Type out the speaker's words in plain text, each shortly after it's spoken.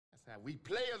We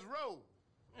players roll.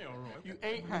 You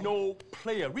ain't no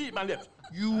player. Read my lips.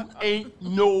 You ain't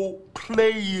no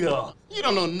player. You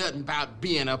don't know nothing about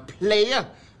being a player.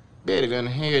 Betty done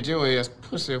had your ass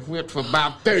pussy whipped for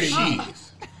about 30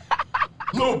 years.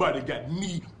 Nobody got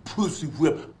me pussy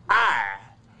whipped. I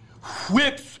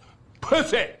whips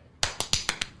pussy.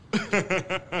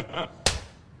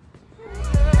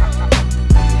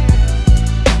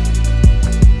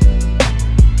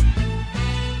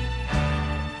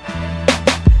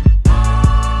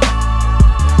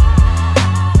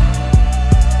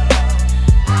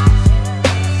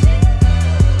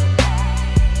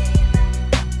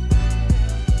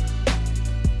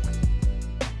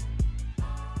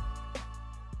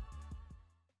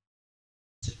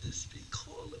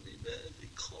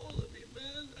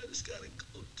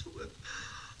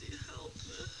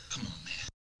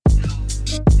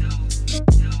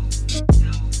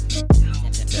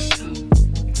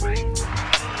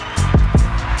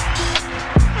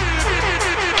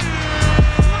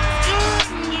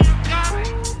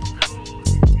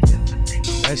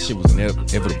 That shit was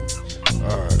inevitable.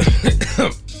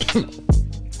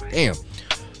 Damn.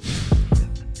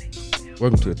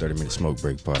 Welcome to the 30-Minute Smoke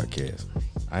Break Podcast.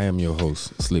 I am your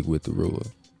host, Slick with the Ruler.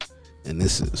 And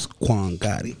this is Quan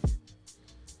Gotti.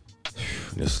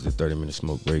 This is the 30-Minute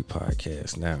Smoke Break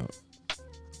Podcast. Now,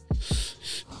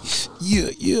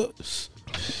 Yeah.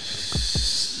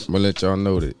 I'm going to let y'all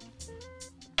know that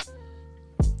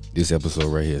this episode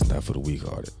right here is not for the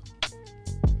weak-hearted.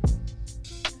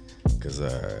 Because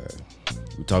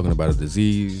we're talking about a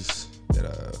disease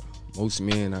that most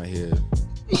men out here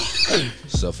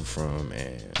suffer from.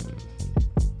 And,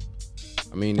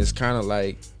 I mean, it's kind of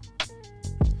like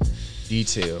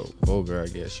detailed, vulgar, I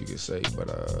guess you could say. But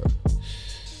a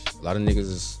lot of niggas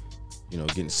is,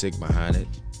 getting sick behind it.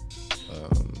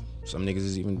 Some niggas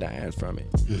is even dying from it.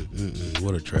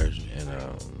 What a tragedy. And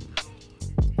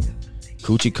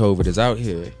Coochie COVID is out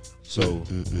here. So...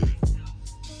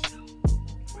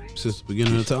 Since the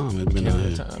beginning of time, it's been out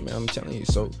here. Man, I'm telling you.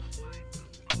 So,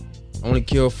 only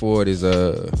cure for it is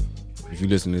if you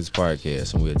listen to this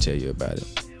podcast, and we'll tell you about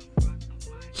it.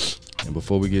 And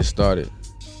before we get started,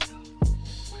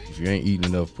 if you ain't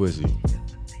eating enough pussy,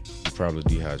 you're probably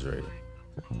dehydrated.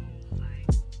 We're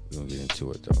gonna get into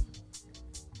it though.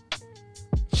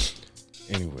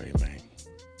 Anyway, man,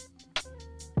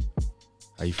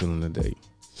 how you feeling today?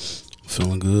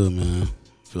 Feeling good, man.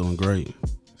 Feeling great.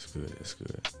 That's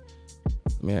good.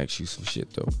 Let me ask you some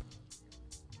shit though.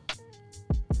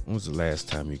 When was the last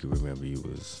time you could remember you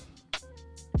was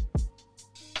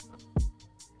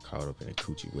caught up in a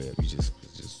coochie web? You just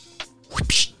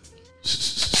whoopsh.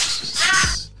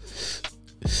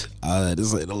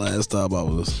 This ain't the last time I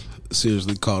was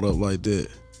seriously caught up like that.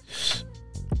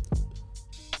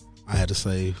 I had to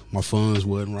say my funds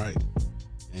wasn't right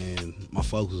and my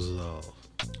focus was off.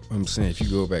 I'm saying if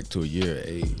you go back to a year of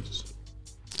age.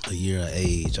 A year of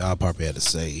age, I probably had to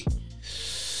say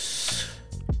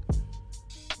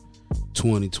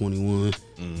 2021.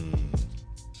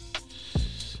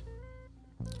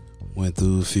 Went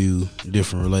through a few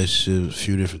different relationships, a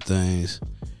few different things,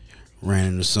 ran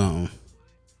into something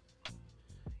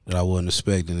that I wasn't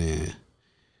expecting, and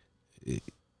it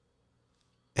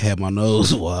had my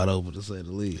nose wide open, to say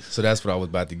the least. So that's what I was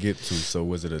about to get to. So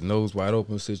was it a nose wide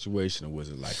open situation, or was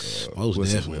it like a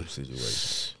whip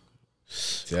situation?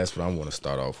 See, that's what I want to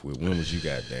start off with. When was you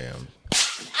goddamn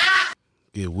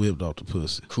get whipped off the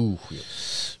pussy? Cool whip.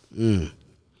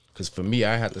 Because for me,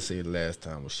 I have to say the last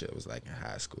time was like in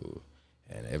high school.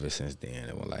 And ever since then,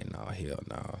 it was like, nah, hell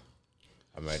nah.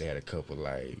 I might have had a couple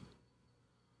like,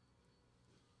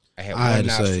 I had one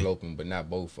nostril open, but not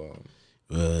both of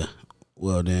them.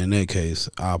 Well, then in that case,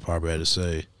 I'll probably have to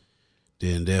say,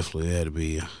 then definitely had to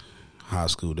be high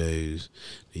school days,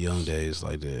 the young days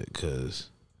like that, because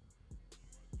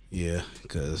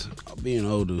being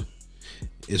older,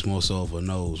 it's more so of a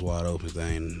nose wide open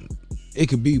thing. It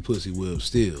could be pussy whipped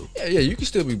still. Yeah, you can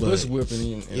still be pussy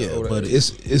whipping. But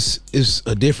it's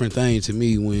a different thing to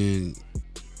me when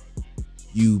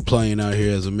you playing out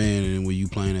here as a man and when you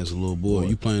playing as a little boy.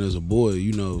 You playing as a boy,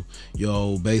 your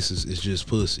whole basis is just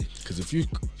pussy. Because if you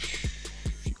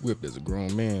whipped as a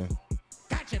grown man,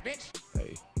 Gotcha, bitch.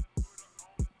 hey,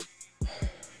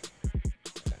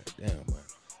 damn, man.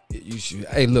 You should.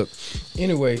 Hey, look.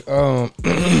 Anyway, I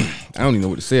don't even know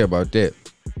what to say about that.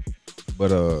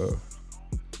 But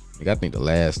I think the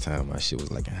last time my shit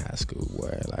was like in high school,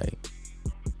 where like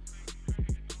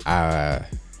I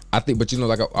think, but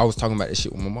like I was talking about this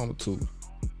shit with my mama too,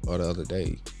 the other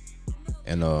day,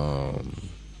 and I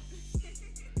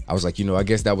was like, I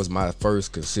guess that was my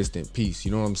first consistent piece.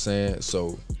 You know what I'm saying?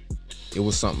 So it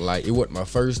was something like, it wasn't my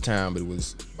first time, but it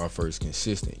was my first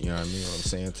consistent. You know what I mean? What I'm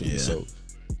saying to you. So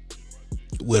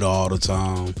with all the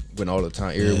time,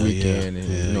 every weekend, and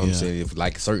you know what I'm saying. If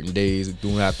like certain days,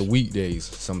 doing out the weekdays,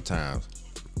 sometimes.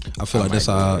 I feel like that's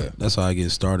how I get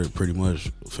started pretty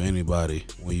much for anybody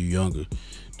when you're younger.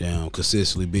 Down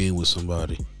consistently being with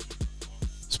somebody,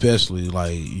 especially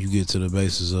like you get to the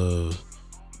basis of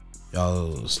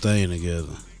y'all staying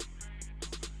together.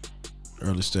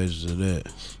 Early stages of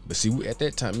that. But see, at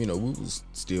that time, you know, we was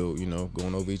still, you know,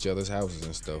 going over each other's houses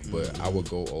and stuff. But I would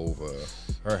go over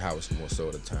her house more so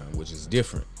of the time, which is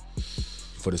different.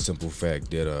 For the simple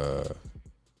fact that,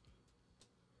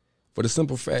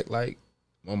 like,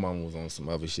 my mom was on some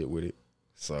other shit with it.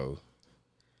 So,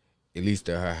 at least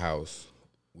at her house,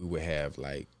 we would have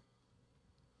like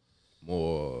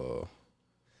more.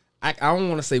 I don't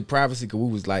want to say privacy because we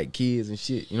was like kids and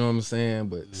shit, you know what I'm saying?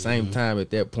 But at the same time, at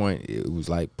that point, it was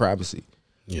like privacy.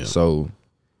 Yeah. So,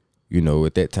 you know,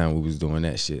 at that time, we was doing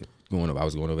that shit. I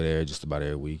was going over there just about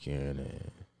every weekend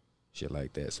and shit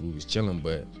like that. So we was chilling,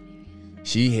 but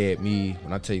she had me,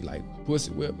 when I tell you, like,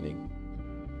 pussy whip, nigga.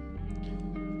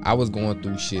 I was going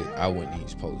through shit I wasn't even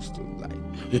supposed to. Like,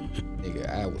 nigga,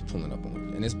 I was pulling up on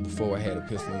it. And this before I had a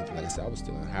pistol. Like I said, I was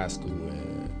still in high school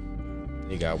and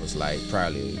nigga, I was like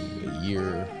probably a year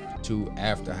or two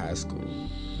after high school.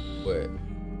 But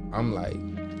I'm like,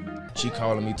 she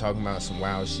calling me talking about some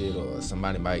wild shit or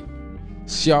somebody might.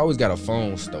 She always got a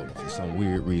phone stolen for some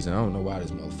weird reason. I don't know why this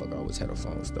motherfucker always had a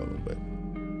phone stolen, but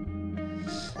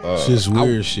just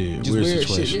weird shit. Just weird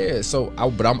shit, yeah. So I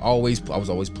was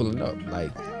always pulling up,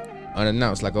 like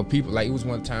unannounced. Like people, like it was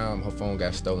one time her phone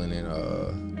got stolen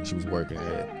and she was working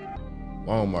at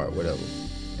Walmart, whatever,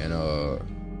 and her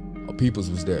peoples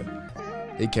was there.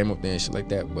 They came up there and shit like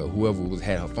that, but whoever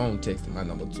had her phone texted my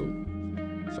number too.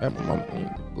 So I had my mom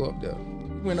go up there.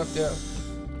 We went up there.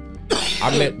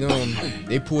 I met them.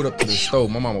 They pulled up to the store.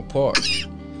 My mama parked.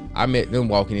 I met them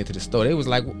walking into the store. They was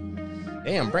like,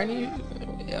 "Damn, Brandon,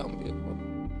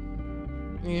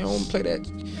 you don't play that."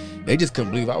 They just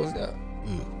couldn't believe I was there.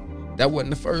 That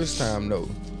wasn't the first time though.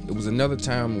 It was another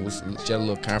time. She had a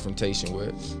little confrontation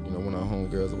with, one of her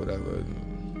homegirls or whatever.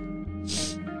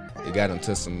 It got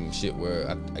into some shit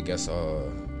where I guess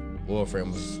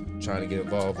boyfriend was trying to get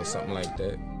involved or something like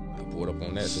that. I pulled up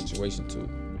on that situation too.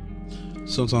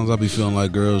 Sometimes I be feeling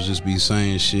like girls just be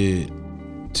saying shit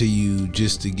to you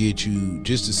just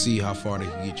to see how far they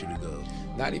can get you to go.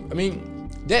 Not even, I mean,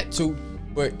 that too.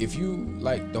 But if you,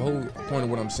 like, the whole point of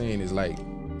what I'm saying is, like,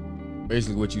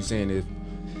 basically what you saying is,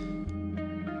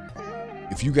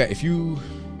 if you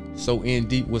so in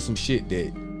deep with some shit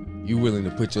that you willing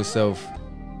to put yourself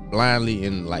blindly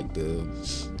in, like, the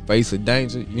face of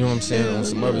danger, you know what I'm saying, on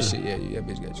some other shit, yeah,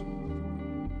 bitch got you.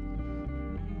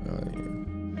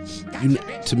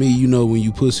 To me, when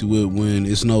you pussy whip, when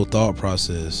it's no thought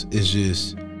process, it's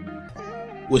just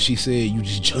what she said, you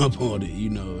just jump on it,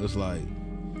 it's like,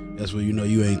 that's where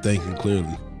you ain't thinking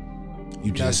clearly.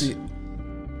 You just... Now, see,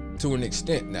 to an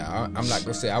extent now, I'm not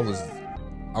gonna say I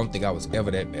don't think I was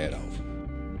ever that bad off.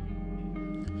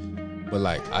 But,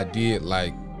 like, I did,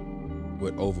 like,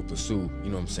 would over pursue,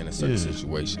 in certain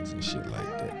situations and shit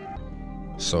like that.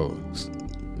 So,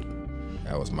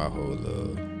 that was my whole,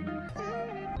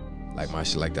 like, my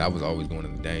shit like that. I was always going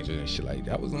into danger and shit like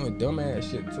that. I was doing dumbass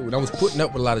shit, too. And I was putting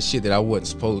up with a lot of shit that I wasn't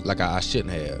supposed, like, I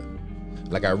shouldn't have.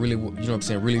 Like, I really, really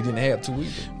didn't have to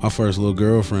either. My first little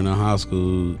girlfriend in high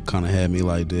school kind of had me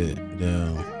like that.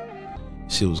 Damn.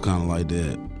 Shit was kind of like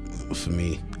that for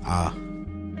me. I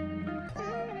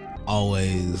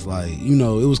always, like,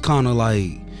 it was kind of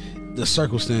like the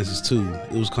circumstances, too.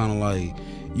 It was kind of like,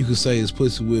 you could say it's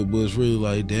pussy whip, but it's really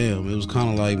like, damn. It was kind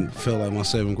of like, felt like my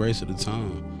saving grace at the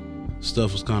time.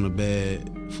 Stuff was kind of bad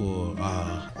for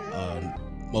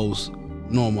most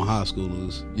normal high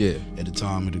schoolers at the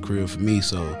time at the crib for me,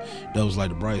 so that was like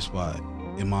the bright spot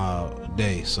in my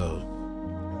day. So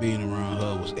being around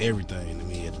her was everything to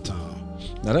me at the time.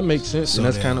 Now that makes sense, so and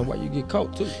that's kind of why you get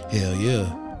caught too. Hell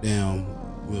yeah. Damn,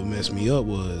 what messed me up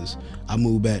was I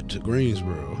moved back to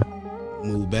Greensboro.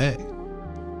 Moved back.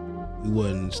 We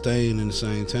wasn't staying in the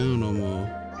same town no more.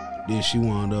 Then she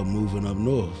wound up moving up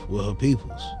north with her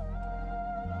peoples.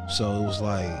 So it was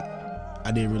like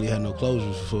I didn't really have no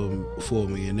closure for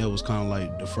me, and that was kind of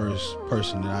like the first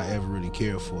person that I ever really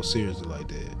cared for seriously like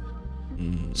that.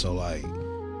 So like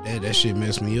that shit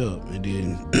messed me up. And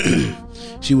then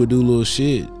she would do little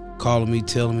shit, calling me,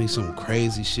 telling me some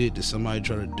crazy shit that somebody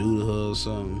tried to do to her or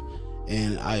something,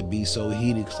 and I'd be so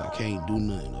heated because I can't do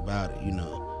nothing about it,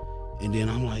 And then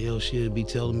I'm like, yo, she'd be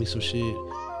telling me some shit,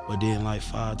 but then like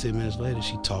 5-10 minutes later,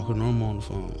 she talking normal on the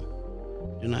phone.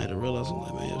 Then I had to realize, I'm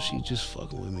like, man, yo, she just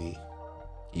fucking with me.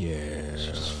 Yeah. She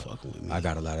just fucking with me. I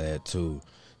got a lot of that too.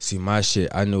 See, my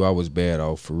shit, I knew I was bad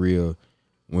off for real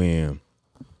when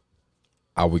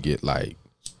I would get like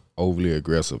overly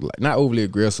aggressive. Like, not overly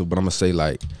aggressive, but I'm gonna say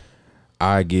like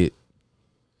I get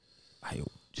like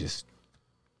just,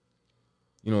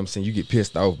 you know what I'm saying? You get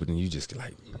pissed off, but then you just get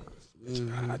like, you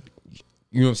know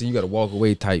what I'm saying? You gotta walk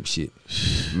away type shit.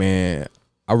 Man,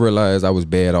 I realized I was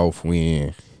bad off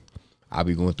when I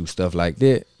be going through stuff like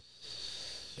that,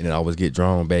 and then I always get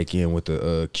drawn back in with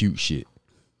the cute shit.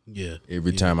 Yeah.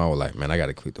 Every time I was like, man, I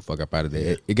gotta quit the fuck up out of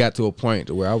there. It got to a point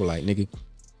to where I was like, nigga,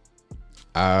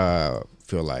 I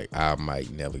feel like I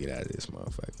might never get out of this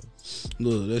motherfucker.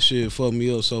 Look, that shit fucked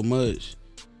me up so much.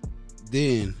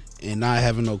 Then, and not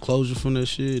having no closure from that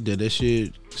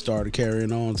shit started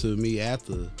carrying on to me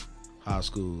after high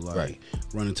school. Like,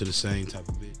 running to the same type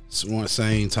of bitch,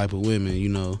 same type of women, you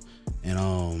know.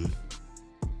 And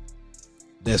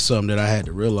that's something that I had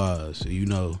to realize, you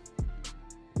know.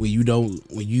 When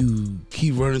you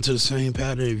keep running to the same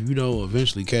pattern, if you don't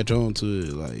eventually catch on to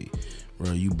it, like,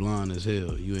 bro, you blind as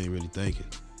hell. You ain't really thinking.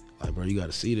 Like, bro, you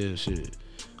gotta see that shit.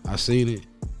 I seen it.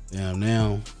 Damn,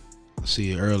 now I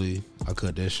see it early. I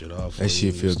cut that shit off. That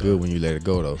shit feel good when you let it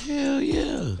go, though. Hell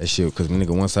yeah. That shit, because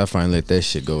nigga, once I finally let that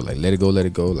shit go, like, let it go,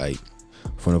 like,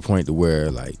 from the point to where,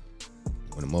 like,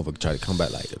 when the motherfucker try to come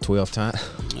back like the 12th time.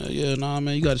 Yeah, nah,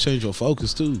 man, you gotta change your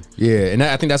focus too. Yeah, and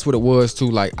I think that's what it was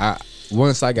too. Like,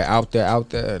 once I got out there,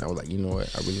 and I was like, you know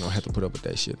what, I really don't have to put up with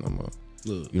that shit no more.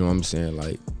 Look, you know what I'm saying?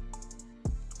 Like,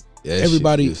 yeah,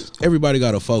 everybody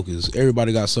got a focus.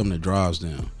 Everybody got something that drives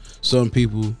them. Some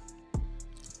people,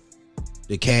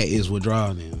 the cat is what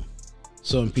drives them.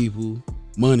 Some people,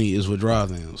 money is what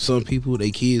drives them. Some people,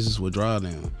 their kids is what drives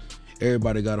them.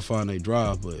 Everybody got to find their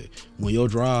drive, but when your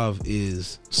drive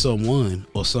is someone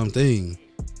or something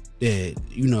that,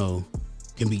 you know,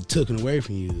 can be taken away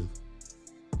from you,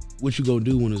 what you gonna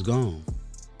do when it's gone?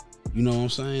 You know what I'm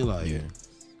saying? Like, yeah.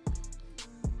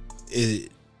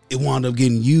 It wound up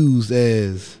getting used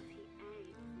as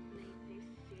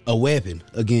a weapon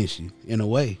against you in a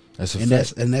way.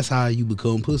 That's how you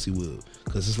become pussy whipped.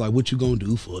 Cause it's like, what you gonna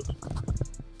do for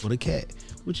the cat?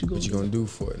 What you gonna do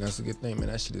for it? And that's a good thing, man.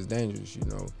 That shit is dangerous, you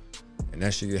know. And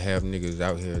that shit have niggas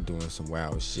out here doing some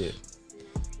wild shit.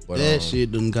 But that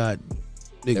shit done got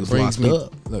niggas locked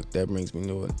up. Look, that brings me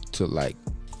to like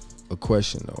a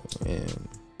question though, and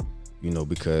you know,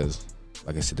 because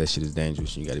like I said, that shit is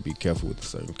dangerous. And you got to be careful with a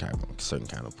certain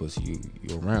kind of pussy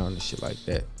you around and shit like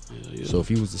that. Yeah. So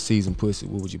if you was a seasoned pussy,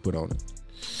 what would you put on it?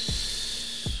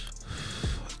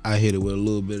 I hit it with a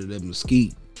little bit of that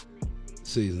mesquite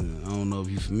seasoning. I don't know if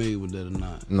you familiar with that or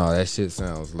not. No, that shit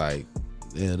sounds like,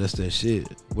 yeah, that's that shit.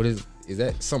 What is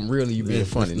that? Something really you being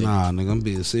funny? Nah, nigga, I'm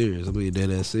being serious. I'm being dead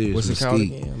ass serious. What's it called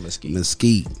again?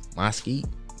 Mesquite.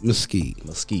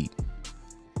 Mesquite.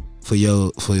 For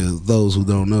those who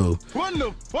don't know, what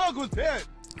the fuck was that?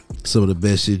 Some of the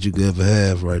best shit you could ever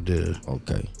have right there.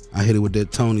 Okay. I hit it with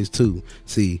that Tony's too.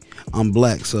 See, I'm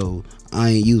black, so I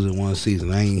ain't using one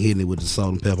season. I ain't hitting it with the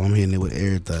salt and pepper. I'm hitting it with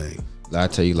everything. I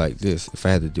tell you like this: if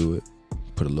I had to do it,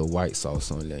 put a little white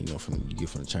sauce on there. You know, you get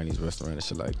from the Chinese restaurant and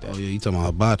shit like that. Oh yeah, you talking about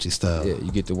hibachi style? Yeah,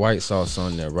 you get the white sauce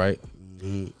on there, right?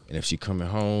 Mm-hmm. And if she coming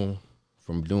home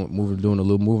from doing a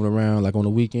little moving around like on the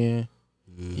weekend,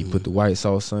 you put the white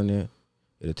sauce on there.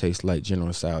 It'll taste like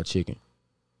General Tso chicken.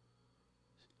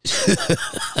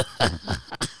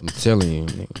 I'm telling you.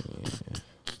 Nigga.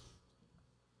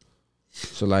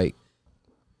 So like,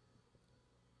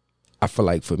 I feel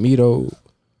like for me though,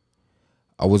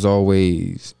 I was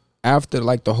always, after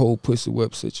like the whole pussy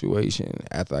whip situation,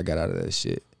 after I got out of that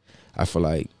shit, I feel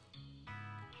like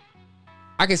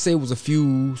I can say it was a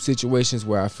few situations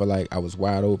where I feel like I was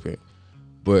wide open,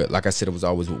 but like I said, it was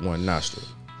always with one nostril.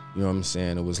 You know what I'm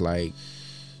saying? It was like,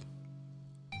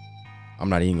 I'm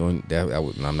not even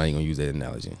gonna use that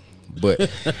analogy, but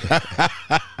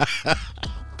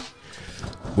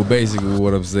but basically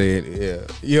what I'm saying,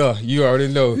 yeah, you already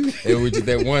know, it was just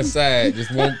that one side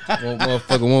just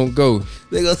won't go.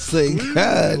 They gonna say,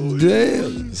 God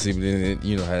damn. See, but then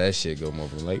you know how that shit go,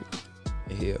 motherfucker. Like,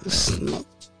 hell,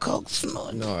 coke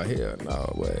snort. No, hell,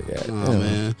 no, way, oh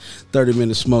man,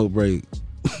 30-minute smoke break.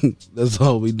 That's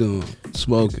all we doing,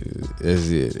 smoking. That's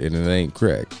it, and it ain't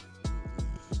crack.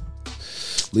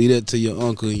 Leave that to your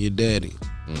uncle and your daddy.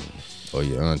 Or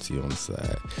your auntie on the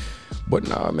side. But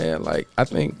nah, man, like, I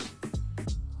think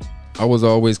I was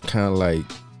always kind of like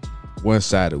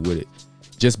one-sided with it.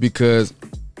 Just because,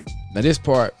 now this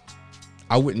part,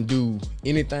 I wouldn't do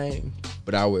anything,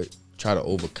 but I would try to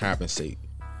overcompensate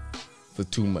for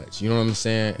too much. You know what I'm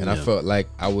saying? And I felt like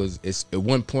at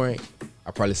one point,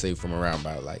 I probably say from around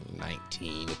about like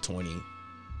 19 to 20,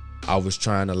 I was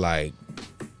trying to like,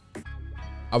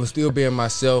 I was still being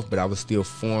myself, but I was still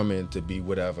forming to be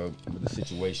whatever the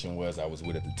situation was I was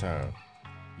with at the time.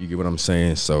 You get what I'm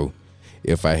saying? So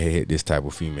if I had hit this type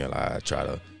of female, I'd try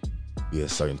to be a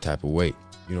certain type of way.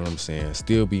 You know what I'm saying?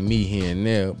 Still be me here and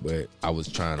there, but I was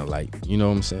trying to like, you know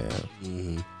what I'm saying?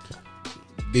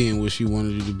 Mm-hmm. Being what she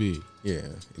wanted you to be. Yeah,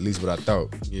 at least what I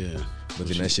thought. Yeah. But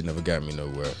then that shit never got me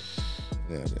nowhere.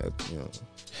 Yeah, you know.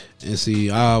 And see,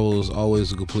 I was always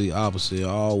the complete opposite. I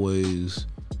always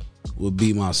would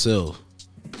be myself.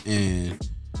 And,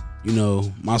 you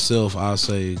know, myself, I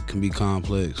say, can be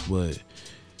complex, but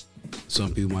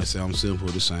some people might say I'm simple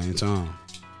at the same time.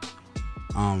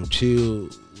 I'm chill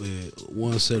with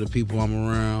one set of people I'm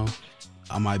around.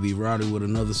 I might be rowdy with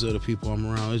another set of people I'm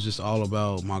around. It's just all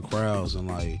about my crowds and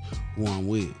like who I'm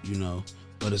with, you know.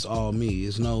 But it's all me.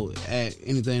 It's no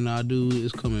anything that I do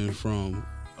is coming from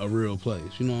a real place.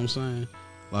 You know what I'm saying?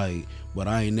 Like, but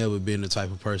I ain't never been the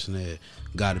type of person that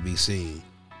got to be seen.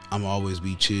 I'm always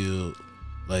be chilled,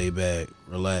 laid back,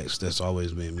 relaxed. That's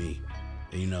always been me.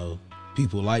 And, you know,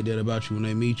 people like that about you when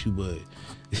they meet you, but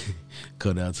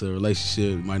cut out to a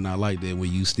relationship, might not like that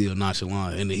when you still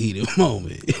nonchalant in the heated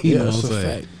moment. You know what I'm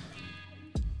saying?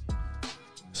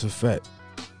 It's a fact.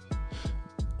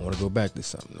 I want to go back to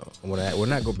something though. Well,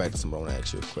 not go back to something. I want to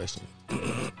ask you a question.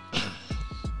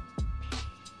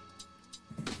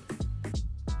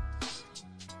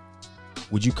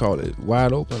 Would you call it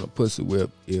wide open or pussy whip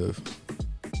if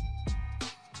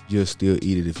you'll still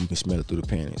eat it if you can smell it through the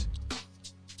panties?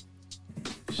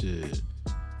 Shit.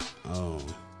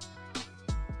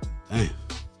 Damn.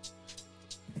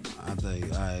 I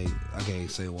think I can't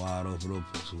say wide open or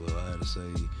pussy whip. I had to say,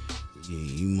 yeah,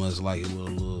 you must like it with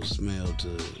a little smell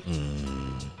to it.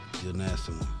 You're a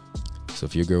nasty one. So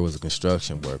if your girl was a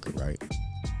construction worker, right?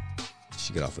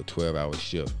 She got off a 12-hour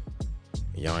shift.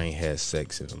 And y'all ain't had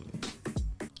sex in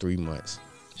 3 months.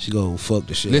 She go fuck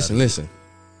the shit. Listen.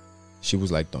 She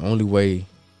was like, the only way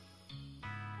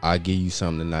I give you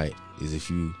something tonight is if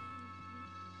you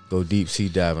go deep sea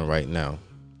diving right now.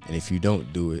 And if you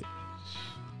don't do it,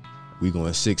 we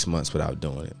going 6 months without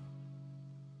doing it.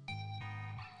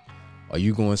 Are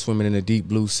you going swimming in the deep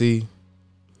blue sea?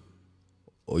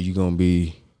 Or you gonna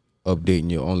be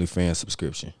updating your OnlyFans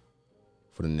subscription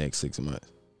for the next 6 months?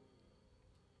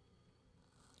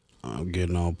 I'm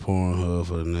getting on Pornhub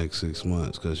for the next 6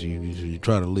 months because you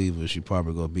try to leave her, she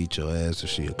probably gonna beat your ass if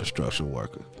she a construction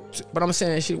worker. But I'm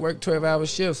saying she worked 12-hour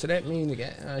shifts, so that means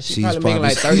she's probably making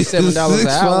like $37 an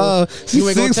hour. You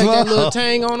ain't gonna take that little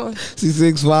tang on her? She's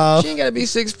 6'5". She ain't gotta be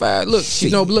 6'5".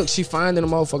 Look, she fine in the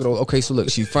motherfucker though. Okay, so look,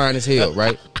 she fine as hell,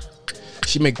 right?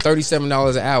 She make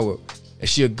 $37 an hour, and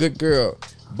she a good girl,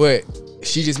 but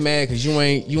she just mad because you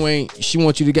ain't. She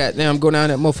wants you to goddamn go down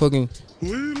that motherfucking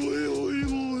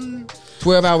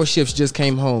 12-hour shifts. Just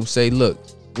came home. Say, look,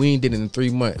 we ain't did it in 3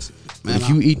 months. Man, if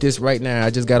you eat this right now, I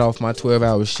just got off my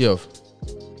 12-hour shift.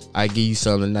 I give you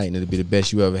something tonight, and it'll be the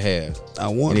best you ever have.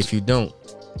 And if you don't,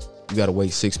 you gotta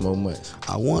wait 6 more months.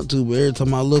 I want to, but every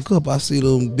time I look up, I see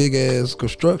them big ass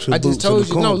construction boots. I just told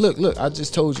you. No, look. I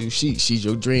just told you. She's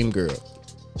your dream girl.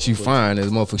 She fine as a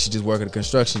motherfucker. She just working a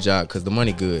construction job because the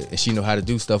money good, and she know how to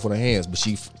do stuff with her hands. But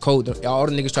she cold. All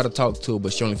the niggas try to talk to her,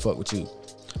 but she only fuck with you.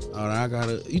 All right, I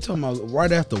gotta. You talking about right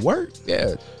after work?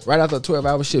 Yeah, right after a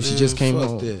 12-hour shift, she just came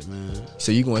home. That, man.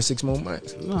 So you going 6 more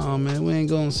months? No, man, we ain't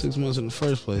going 6 months in the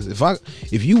first place.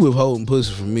 If you withholding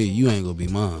pussy from me, you ain't gonna be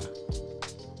mine.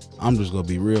 I'm just gonna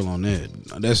be real on that.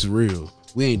 That's real.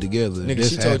 We ain't together. Nigga,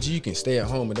 she told you can stay at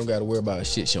home and don't gotta worry about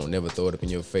shit. She don't never throw it up in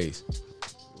your face,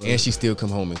 and she still come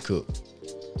home and cook.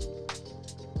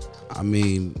 I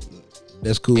mean,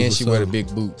 that's cool. And she wear the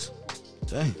big boots.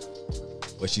 Dang.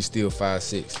 But she's still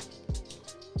 5'6".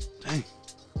 Dang.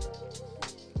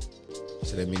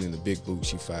 So that means in the big boots,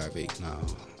 she 5'8". No,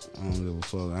 I don't give a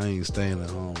fuck. I ain't staying at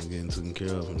home and getting taken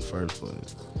care of in the first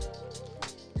place.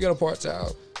 You got a part-time.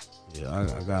 Yeah,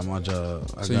 I got my job.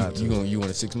 You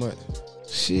want 6 months?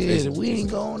 Shit, basically, we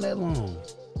ain't going that long.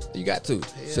 You got to.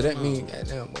 Hell so that means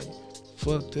goddamn money.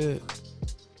 Fuck that.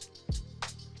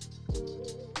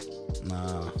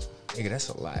 Nah. Nigga, that's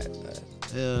a lot, man.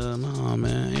 Yeah, nah,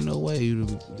 man. Ain't no way you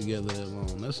to be together that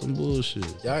long. That's some bullshit.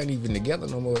 Y'all ain't even together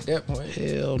no more at that point.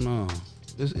 Hell no.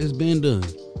 It's been done.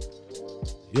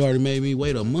 You already made me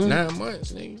wait a month. 9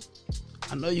 months, nigga.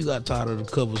 I know you got tired of the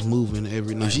couples moving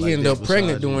every night. If she ended up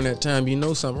pregnant during that time, you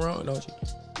know something wrong, don't you?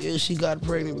 Yeah, she got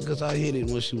pregnant because I hit it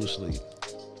when she was asleep.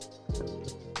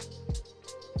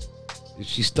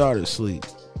 She started sleep.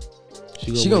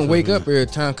 She gonna wake up every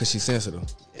time because she's sensitive.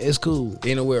 It's cool.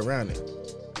 Ain't no way around it.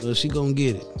 Well, she gonna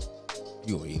get it.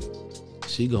 You gonna eat it.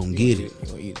 She gonna get it. You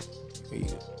gonna eat it. You gonna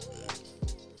eat it.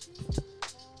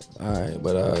 All right,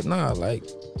 but nah, like,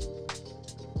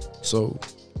 so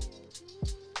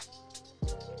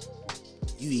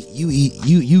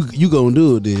you gonna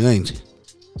do it then, ain't you?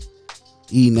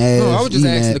 Eating ass. no, I was just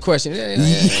asking ass. the question. Yeah, I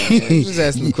was just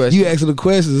asking the question. You asking the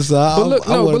questions, so I want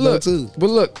to know too. But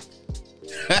look,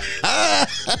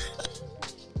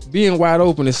 being wide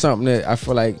open is something that I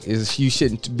feel like is you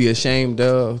shouldn't be ashamed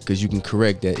of because you can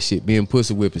correct that shit. Being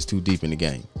pussy whip is too deep in the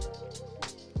game.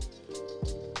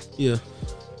 Yeah,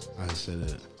 I can say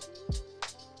that.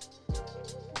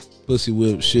 Pussy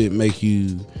whip shit make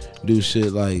you do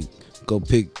shit like go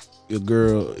pick your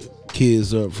girl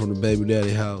kids up from the baby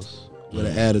daddy house with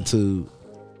an attitude.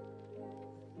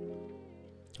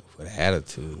 With an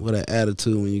attitude. With an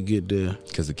attitude when you get there.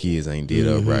 Because the kids ain't did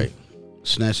up right.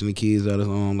 Snatching the kids out of his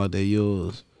arm like they're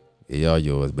yours. Yeah, y'all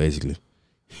yours, basically.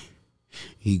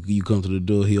 You come to the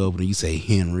door, he open it, you say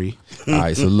Henry. All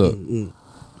right, so look.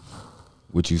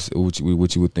 What you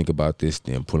would think about this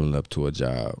then, pulling up to a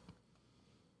job?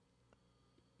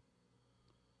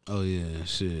 Oh yeah,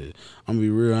 shit. I'm gonna be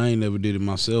real, I ain't never did it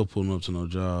myself pulling up to no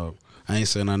job. I ain't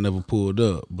saying I never pulled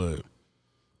up, but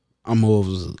I'm more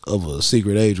of a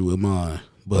secret agent with mine.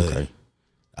 But okay.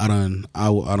 I know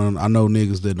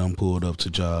niggas that done pulled up to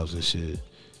jobs and shit.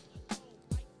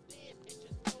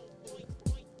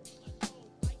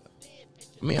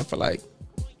 I mean, I feel like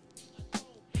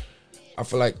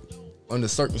under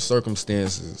certain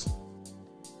circumstances,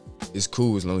 it's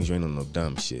cool as long as you ain't on no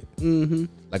dumb shit. Mm-hmm.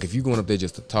 Like if you going up there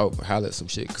just to talk or holler at some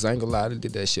shit, because I ain't gonna lie, I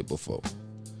did that shit before.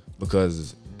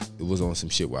 Because it was on some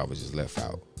shit where I was just left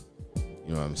out.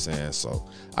 You know what I'm saying? So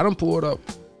I done pulled up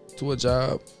to a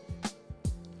job,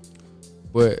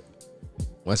 but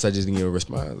once I just didn't get a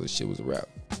response, the shit was a wrap.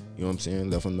 You know what I'm saying?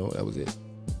 Let them know that was it.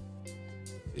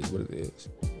 It's what it is.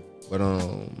 But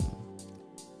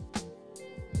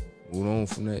moving on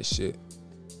from that shit.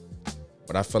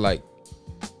 But I feel like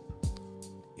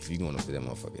if you going up to that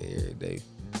motherfucker every day,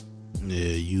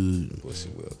 yeah, you pussy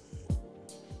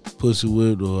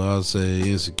whipped, or I'll say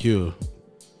insecure.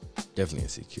 Definitely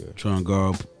insecure. Trying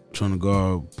to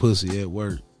guard pussy at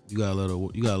work. You gotta let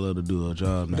her do her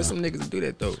job now. There's some niggas that do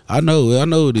that though. I know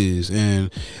it is,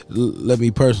 and let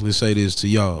me personally say this to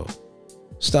y'all: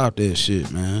 stop that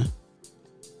shit, man.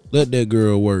 Let that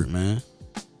girl work, man.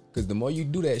 Cause the more you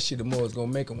do that shit, the more it's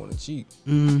gonna make them want to cheat.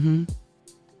 Mm-hmm.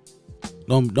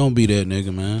 Don't be that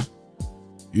nigga, man.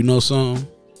 You know something?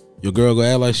 Your girl gonna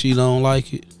act like she don't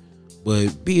like it,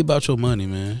 but be about your money,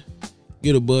 man.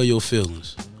 Get above your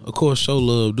feelings. Of course, show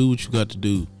love. Do what you got to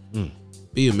do.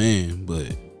 Be a man,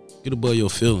 but get above your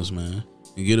feelings, man,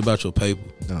 and get about your paper.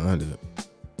 No, I do.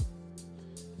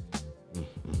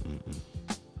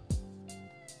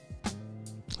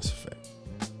 That's a fact.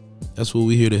 That's what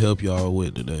we here to help y'all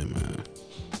with today, man.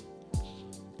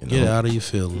 Get out of your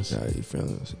feelings. Get out of your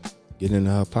feelings. Get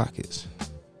into her pockets.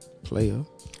 Player.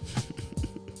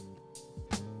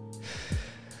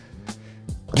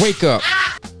 Wake up.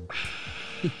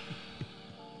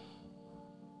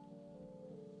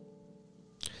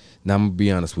 Now I'm gonna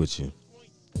be honest with you.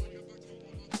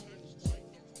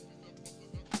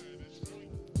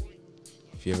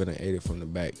 If you ever done ate it from the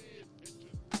back,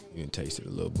 you done tasted a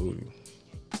little booty.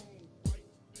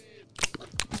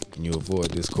 Can you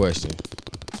avoid this question?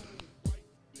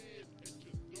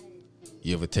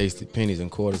 You ever tasted pennies and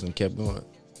quarters and kept going?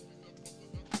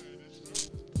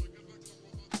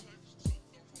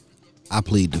 I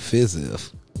plead the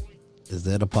fifth. Is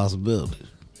that a possibility?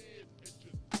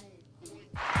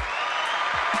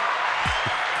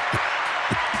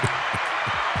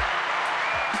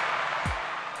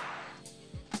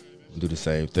 Do the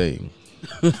same thing.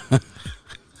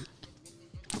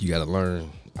 You gotta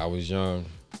learn. I was young.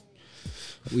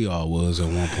 We all was at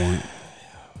one point.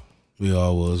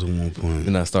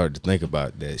 Then I started to think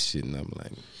about that shit, and I'm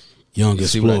like, young you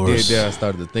see what I did explorers. there? I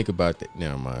started to think about that.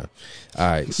 Never mind.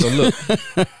 All right, so look,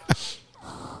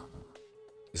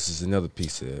 this is another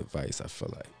piece of advice. I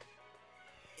feel like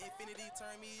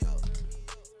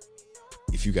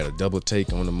if you got a double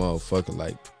take on the motherfucker,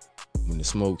 like when the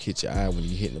smoke hit your eye when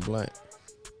you hitting the blunt,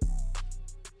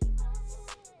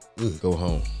 go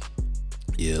home.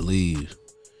 Yeah, leave.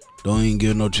 Don't even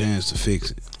give no chance to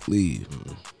fix it. Leave.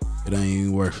 It ain't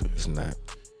even worth it. It's not.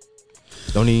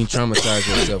 Don't even traumatize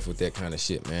yourself with that kind of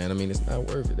shit, man. I mean, it's not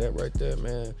worth it. That right there,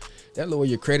 man. That lower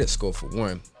your credit score for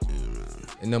one.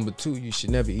 And number two, you should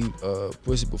never eat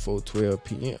pussy before 12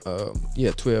 p.m.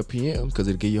 12 p.m. because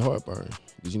it'll give you heartburn.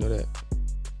 Did you know that?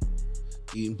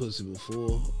 Eating pussy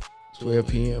before 12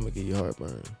 p.m. it'll give you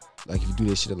heartburn. Like if you do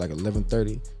that shit at like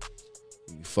 11:30,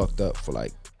 you fucked up for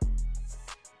like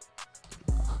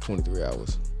 23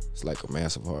 hours. It's like a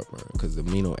massive heartburn because the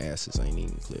amino acids ain't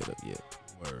even cleared up yet.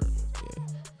 Word. Yeah.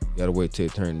 You gotta wait till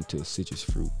it turns into a citrus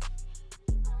fruit.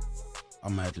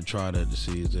 I'm gonna have to try that to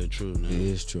see is that true now. It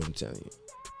is true, I'm telling you.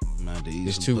 I'm gonna have to eat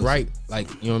It's some too pussy. ripe. Like,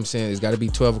 you know what I'm saying? It's gotta be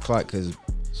 12 o'clock because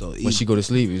So when she go to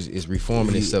sleep, it's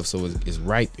reforming eat- itself, so it's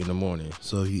ripe in the morning.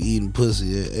 So if you eating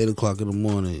pussy at 8 o'clock in the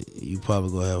morning, you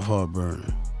probably gonna have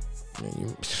heartburn. Man,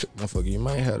 motherfucker, you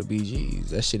might have the BGs.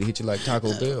 That shit hit you like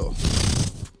Taco Bell.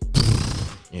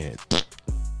 Yeah.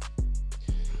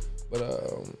 But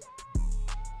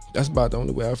that's about the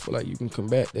only way I feel like you can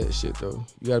combat that shit though.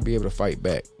 You gotta be able to fight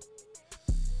back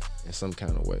in some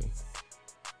kind of way.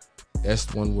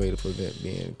 That's one way to prevent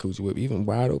being coochie whip, even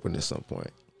wide open at some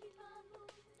point.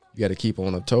 You gotta keep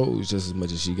on her toes just as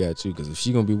much as she got you, because if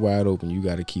she gonna be wide open, you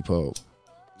gotta keep her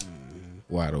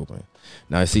wide open.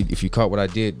 Now see, if you caught what I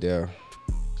did there,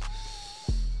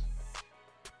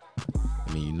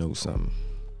 I mean, you know something.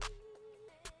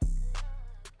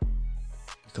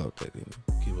 You caught that, didn't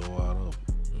you? Keep it wide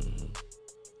open.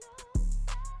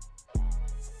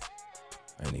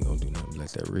 I ain't gonna do nothing. Let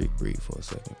that rig breathe for a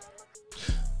second.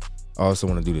 I also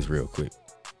want to do this real quick.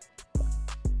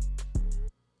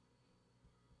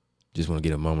 Just want to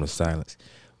get a moment of silence.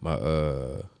 My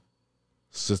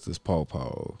sister's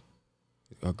pawpaw,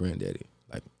 her granddaddy,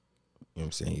 like, you know what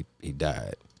I'm saying? He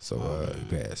died. So he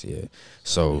passed, yeah.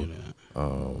 So it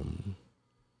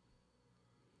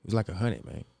was like 100,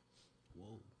 man.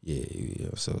 Whoa. Yeah.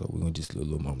 So we're gonna just do a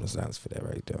little moment of silence for that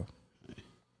right there.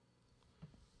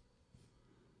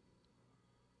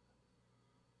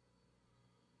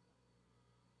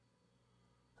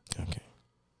 Okay.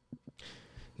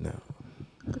 Now.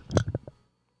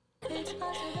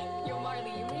 Yo,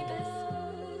 Marley, you read this?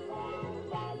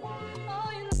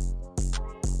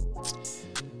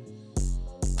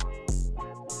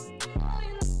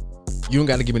 You don't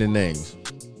got to give me the names.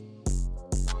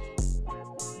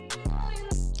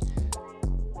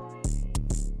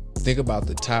 Think about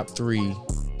the top 3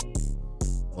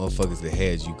 motherfuckers that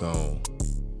had you gone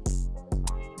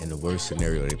and the worst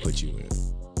scenario they put you in.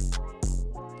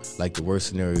 Like the worst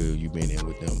scenario you've been in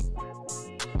with them.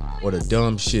 Or the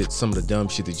dumb shit, some of the dumb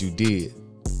shit that you did.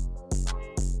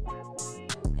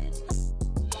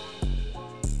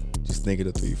 Just think of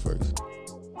the 3 first.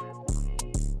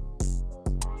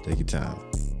 Take your time.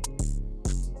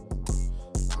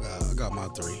 I got my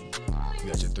 3.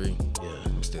 You got your 3? Yeah.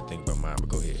 I'm still thinking about mine, but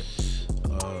go ahead.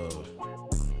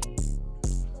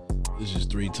 It's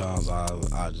just 3 times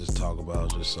I just talk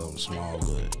about just something small,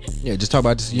 but Yeah, just talk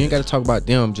about this. You ain't got to talk about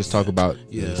them. Just talk about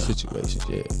Yeah. the situation.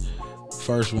 Yeah.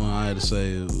 first one I had to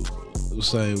say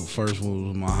first one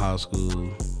was my high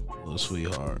school little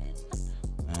sweetheart.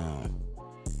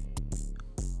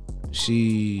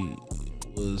 She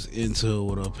was into it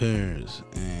with her parents,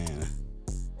 and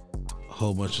a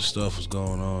whole bunch of stuff was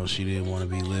going on. She didn't want to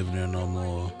be living there no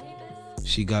more.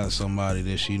 She got somebody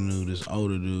that she knew, this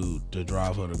older dude, to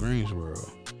drive her to Greensboro.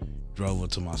 Drove her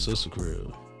to my sister's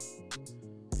crib.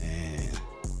 And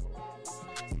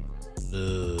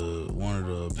one of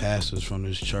the pastors from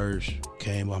this church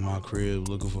came by my crib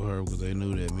looking for her because they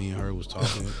knew that me and her was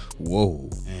talking. Whoa.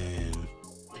 And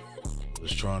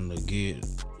was trying to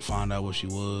find out what she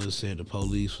was. Said the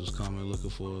police was coming looking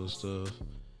for her and stuff.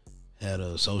 Had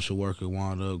a social worker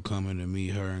wound up coming to meet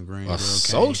her in Greensboro. A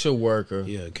social worker?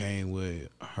 Yeah, came with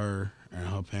her and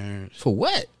her parents. For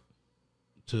what?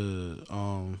 To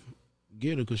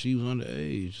get her because she was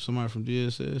underage. Somebody from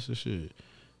DSS and shit.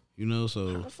 You know,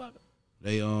 so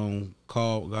they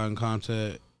got in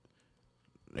contact.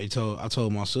 I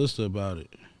told my sister about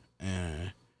it,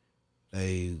 and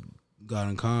they got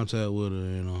in contact with her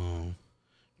and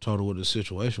told her what the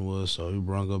situation was. So he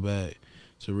brought her back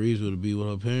to Reedsville to be with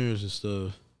her parents and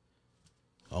stuff.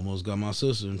 Almost got my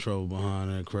sister in trouble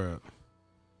behind that crap.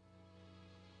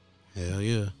 Hell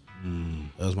yeah.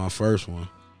 That was my first one.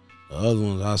 The other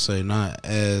ones I say not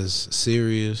as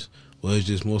serious, but it's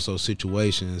just more so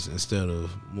situations instead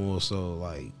of more so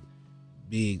like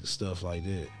big stuff like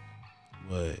that.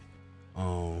 But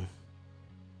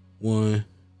one,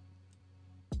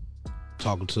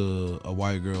 talking to a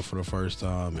white girl for the first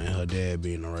time and her dad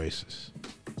being a racist.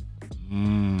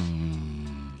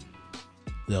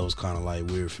 That was kind of like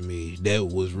weird for me. That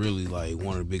was really like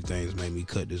one of the big things that made me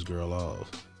cut this girl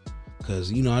off.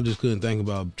 Cause I just couldn't think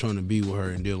about trying to be with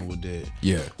her and dealing with that.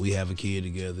 Yeah. We have a kid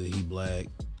together. He black,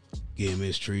 getting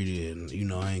mistreated,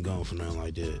 and I ain't going for nothing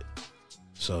like that.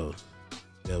 So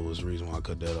that was the reason why I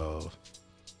cut that off.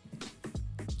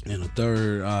 And the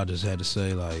third, I just had to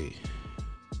say like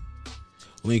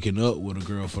linking up with a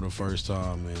girl for the first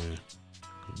time and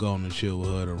going to chill with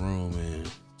her in a room and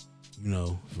you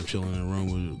know, from chilling in a room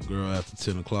with a girl after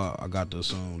 10 o'clock, I got to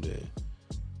assume that,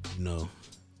 you know,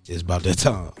 it's about that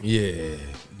time. Yeah.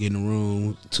 Get in the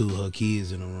room, 2 of her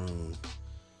kids in the room,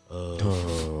 a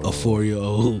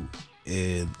 4-year-old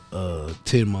and a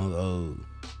 10-month-old.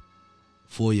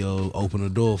 4-year-old opened the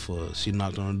door for her. She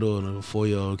knocked on the door, and the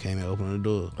 4-year-old came and opened the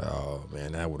door. Oh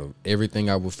man, that would have everything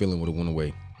I was feeling would have went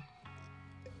away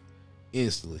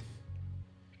Instantly.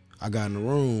 I got in the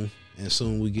room, and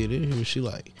soon we get in here, she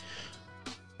like,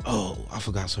 oh, I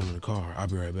forgot something in the car. I'll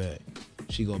be right back.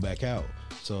 She go back out.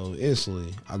 So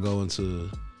instantly, I go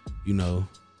into, you know,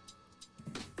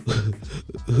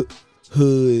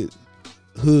 hood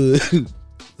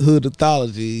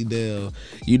mythology. Now,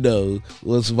 you know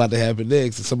what's about to happen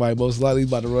next. And somebody most likely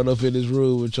about to run up in this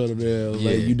room and try to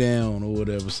lay you down or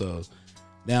whatever. So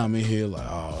now I'm in here like,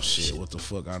 oh shit, what the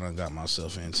fuck I done got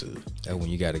myself into? That's when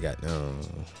you gotta pick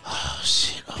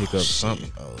up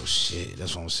something. Oh shit,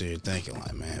 that's what I'm sitting thinking.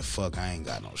 Like, man, fuck, I ain't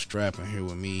got no strap in here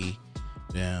with me.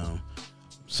 Damn.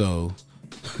 So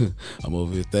I'm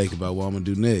over here thinking about what I'm gonna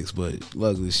do next. But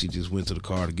luckily, she just went to the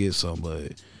car to get something.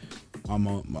 But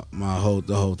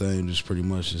the whole thing just pretty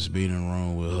much just being in the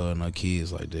room with her and her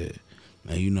kids like that.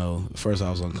 Now, you know, at first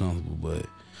I was uncomfortable, but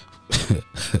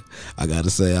I gotta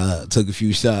say I took a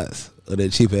few shots of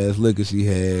that cheap ass liquor she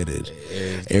had, and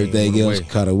everything else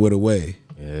kind of went away.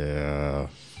 Yeah.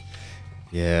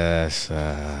 Yes.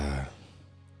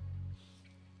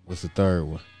 What's the third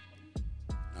one?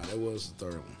 Nah, that was the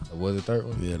third one. That was the third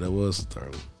one? Yeah, that was the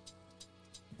third one.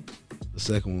 The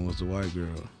second one was the white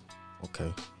girl.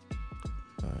 Okay.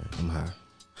 All right, I'm high.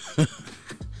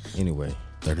 Anyway,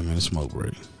 30-minute smoke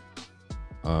break.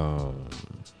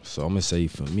 So I'm gonna say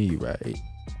for me, right?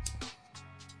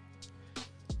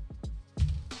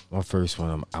 My first one,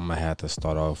 I'm gonna have to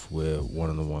start off with one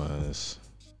of the ones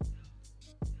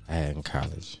I had in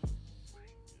college,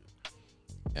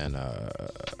 and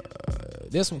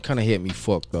this one kind of had me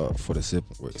fucked up for the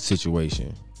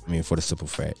situation. I mean, for the simple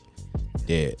fact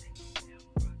that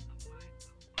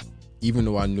even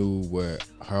though I knew what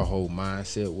her whole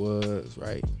mindset was,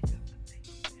 right,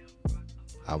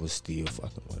 I was still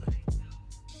fucking with her.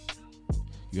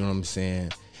 You know what I'm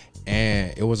saying?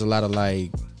 And it was a lot of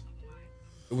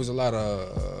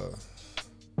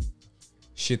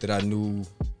shit that I knew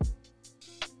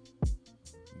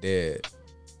that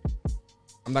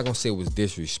I'm not gonna say it was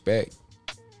disrespect,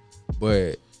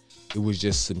 but it was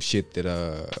just some shit that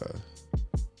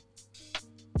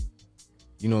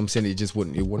you know what I'm saying? It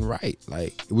wasn't right.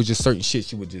 Like, it was just certain shit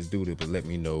she would just do to let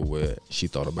me know what she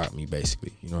thought about me,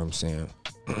 basically. You know what I'm saying?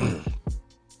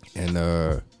 And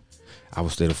I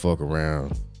would stay the fuck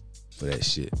around for that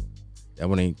shit. That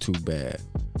one ain't too bad.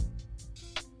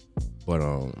 But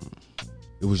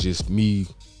it was just me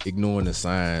ignoring the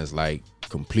signs, like,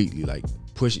 completely. Like,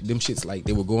 pushing them shits, like,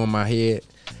 they would go in my head.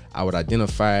 I would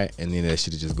identify it, and then that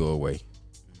shit would just go away.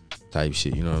 Type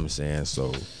shit, you know what I'm saying?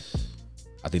 So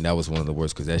I think that was one of the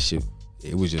worst, because that shit,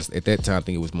 it was just, at that time, I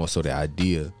think it was more so the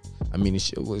idea. I mean, the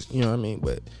shit was, you know what I mean?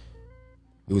 But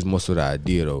it was more so the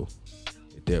idea, though,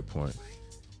 at that point.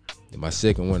 And my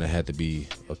second one, it had to be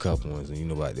a couple ones, and you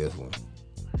know about this one.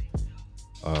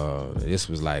 This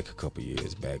was like a couple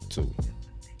years back, too.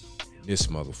 This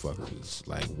motherfucker was,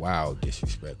 like, wild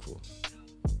disrespectful.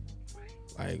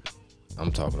 Like,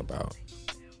 I'm talking about,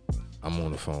 I'm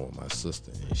on the phone with my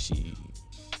sister, and she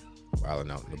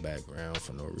wilding out in the background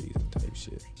for no reason type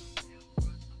shit.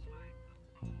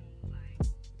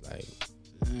 Like,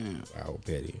 wow,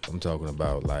 petty. I'm talking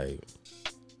about, like,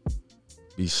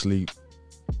 be sleep,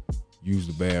 use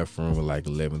the bathroom at like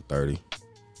 11:30.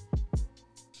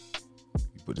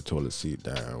 You put the toilet seat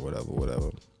down,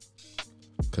 whatever.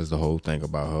 Because the whole thing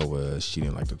about her was she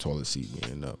didn't like the toilet seat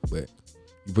being up. But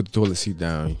you put the toilet seat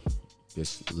down,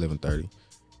 it's 11:30.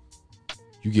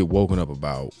 You get woken up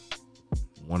about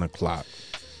 1 o'clock.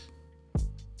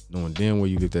 Knowing damn well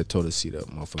you lift that toilet seat up.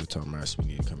 Motherfucker talking about you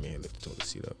need to come in and lift the toilet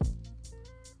seat up.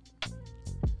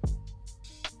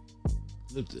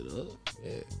 Lift it up?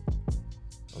 Yeah.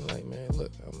 I'm like, man,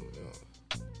 look,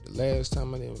 the last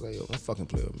time I did was like, yo, don't fucking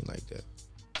play with me like that.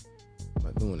 I'm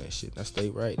not doing that shit. I stay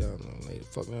right down. I'm like,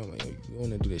 fuck me. I'm like, yo, you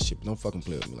want to do that shit, but don't fucking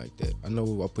play with me like that. I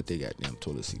know I put that goddamn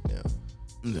toilet seat down.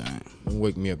 Damn. Don't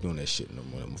wake me up doing that shit no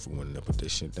more. I'm wanting to put that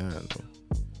shit down, though.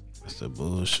 That's the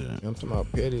bullshit. You know, I'm talking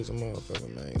about petty as a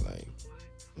motherfucker, man. Like,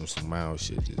 on some mild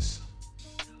shit, just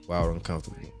wild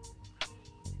uncomfortable.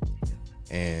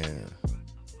 And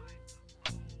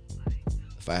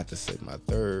if I had to say my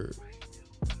third,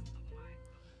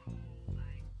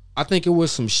 I think it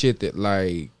was some shit that,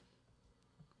 like,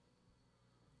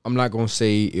 I'm not gonna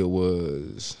say it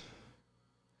was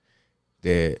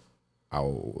that I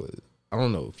was I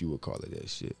don't know if you would call it that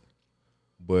shit,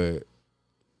 but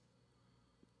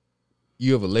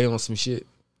you ever lay on some shit?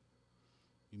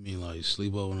 You mean like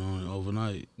sleep over on it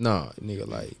overnight? Nah, nigga,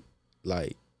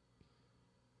 like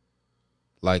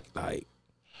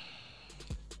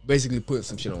basically put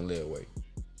some shit on layaway.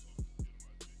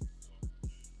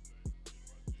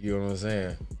 You know what I'm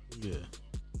saying? Yeah.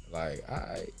 Like,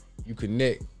 you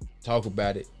connect, talk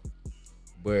about it,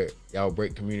 but y'all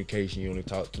break communication. You only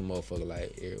talk to the motherfucker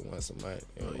like every once a month.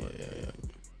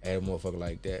 Add a motherfucker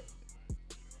like that.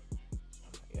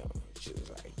 Shit was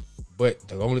like. But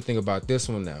the only thing about this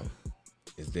one now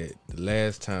is that the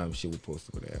last time shit was supposed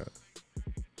to go down,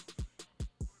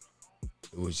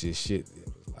 it was just shit that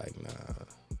was like, nah,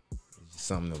 it's just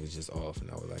something that was just off,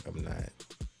 and I was like, I'm not.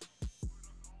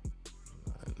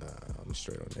 I'm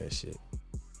straight on that shit.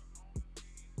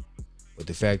 But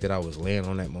the fact that I was laying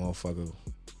on that motherfucker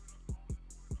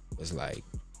was like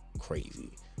crazy.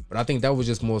 But I think that was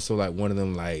just more so like one of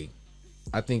them, like,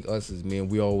 I think us as men,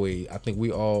 we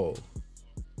all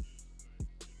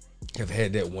have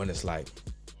had that one that's like,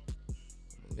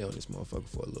 lay on this motherfucker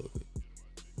for a little bit.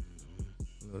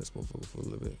 Lay on this motherfucker for a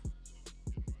little bit.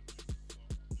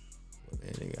 But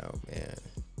man, nigga out, man.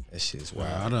 That shit's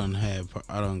wild.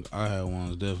 I had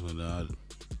ones definitely that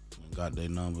I got their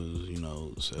numbers, you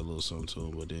know, said a little something to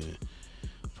them, but then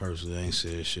personally I ain't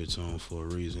said shit to them for a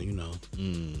reason, you know.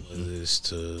 Whether it's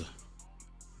to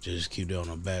just keep that on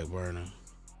the back burner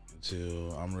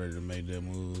until I'm ready to make that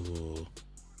move, or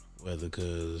whether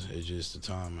because it's just the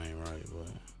time ain't right,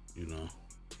 but, you know,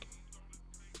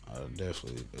 I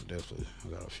definitely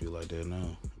got a few like that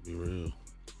now, to be real.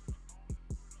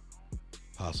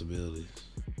 Possibilities.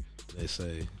 They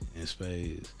say in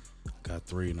spades, got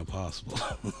 3 in the possible.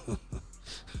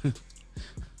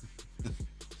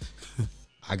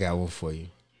 I got one for you.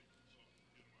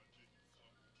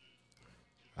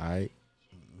 All right.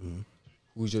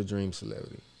 Who's your dream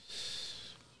celebrity?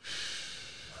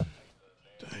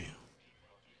 Damn.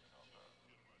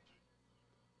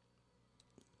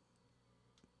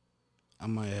 I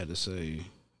might have to say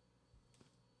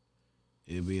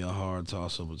it'd be a hard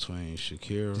toss-up between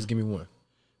Shakira. Just give me one.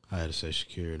 I had to say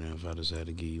Shakira then if I just had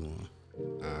to give you one.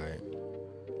 All right.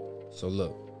 So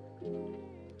look.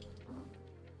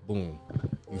 Boom.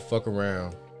 You fuck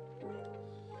around.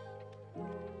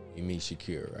 You meet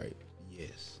Shakira, right?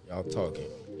 Yes. Y'all talking.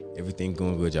 Everything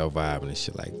going good. Y'all vibing and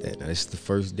shit like that. Now, this is the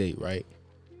first date, right?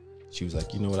 She was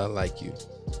like, you know what? I like you.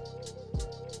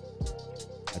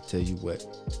 I tell you what.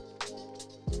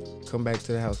 Come back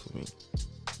to the house with me.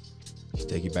 She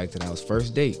take you back to the house.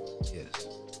 First date. Yes.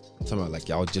 I'm talking about like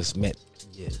y'all just met.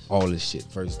 Yes. All this shit.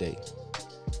 First date.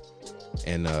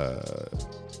 And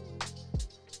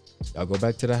y'all go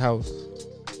back to the house.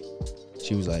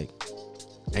 She was like,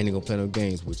 I ain't gonna play no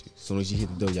games with you. As soon as you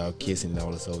hit the door, y'all kissing and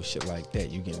all this old shit like that.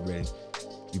 You getting ready.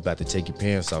 You about to take your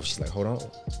pants off. She's like, hold on.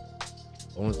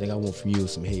 The only thing I want from you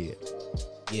is some head.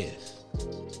 Yes.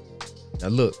 Now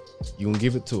look, you gonna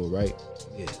give it to her, right?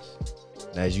 Yes.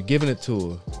 Now as you giving it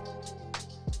to her,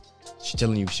 she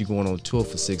telling you she going on tour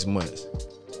for 6 months.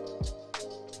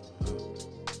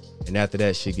 And after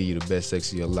that, she'll give you the best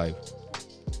sex of your life.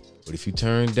 But if you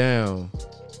turn down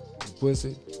the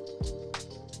pussy,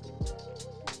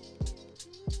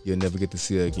 you'll never get to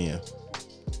see her again.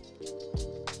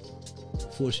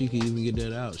 Before she can even get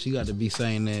that out, she got to be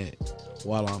saying that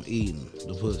while I'm eating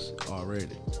the pussy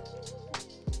already.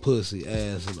 Pussy,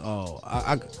 ass, and all.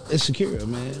 It's Shakira,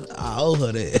 man. I owe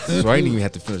her that. So I didn't even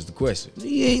have to finish the question.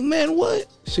 Yeah, man, what?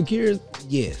 Shakira,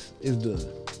 yes, it's done.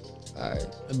 All right.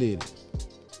 I did it.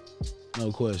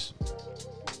 No question.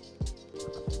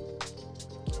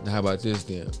 Now how about this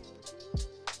then?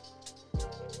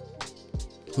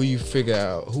 Who you figure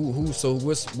out? Who? So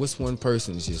what's one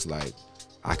person is just like,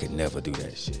 I could never do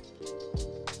that shit.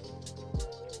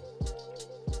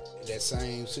 That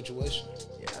same situation.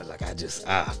 Yeah, like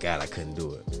God, I couldn't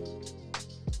do it.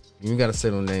 You ain't gotta say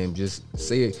no name. Just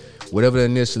say it. Whatever the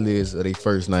initial is of their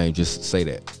first name, just say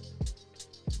that.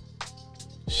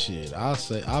 Shit,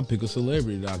 I'll pick a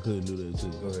celebrity that I couldn't do that to.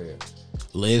 Go ahead.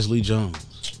 Leslie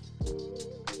Jones.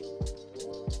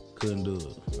 Couldn't do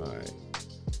it. All right.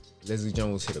 Leslie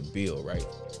Jones hit a bill, right?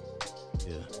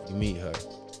 Yeah. You meet her.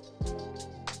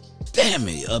 Damn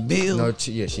it, a bill? No,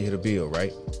 she hit a bill,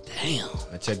 right? Damn.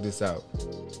 Now check this out.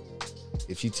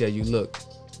 If she tell you, look,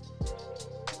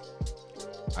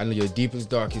 I know your deepest,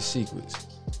 darkest secrets.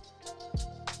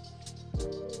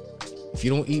 If you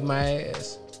don't eat my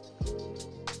ass,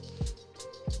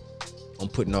 I'm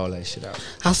putting all that shit out.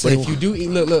 But if you do eat,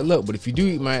 look, but if you do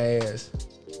eat my ass,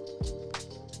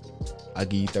 I'll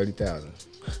give you $30,000.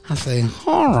 I say,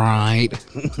 all right.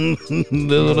 That's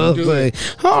what I say.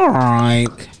 All right.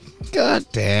 God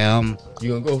damn.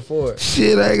 You gonna go for it?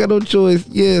 Shit, I ain't got no choice.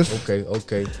 Yes. Okay.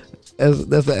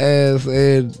 That's an ass,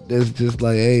 and that's just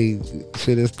like, hey,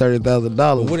 shit, it's $30,000.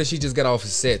 But what if she just got off the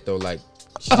set though? Like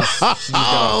she just got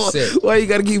off the set. Why you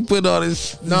gotta keep putting all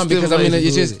this? No, because I mean,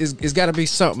 it's got to be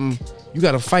something. You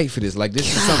got to fight for this. Like this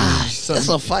is something. That's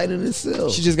a fight in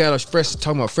itself. She just got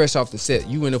fresh off the set.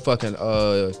 You in the fucking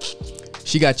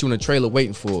she got you in a trailer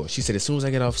waiting for her. She said, as soon as I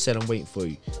get off set, I'm waiting for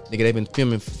you. Nigga, they've been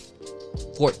filming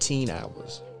 14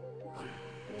 hours.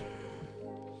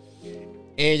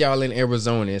 And y'all in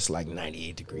Arizona, it's like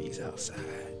 98 degrees outside.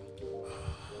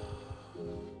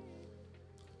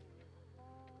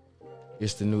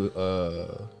 It's the new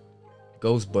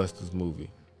Ghostbusters movie.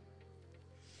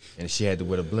 And she had to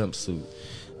wear the blimp suit.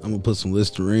 I'm gonna put some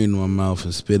Listerine in my mouth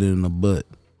and spit it in the butt.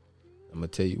 I'm gonna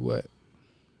tell you what.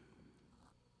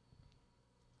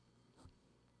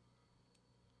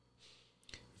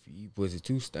 If you eat pussy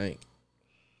too stank,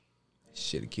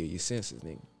 shit'll kill your senses,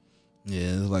 nigga.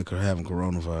 Yeah, it's like her having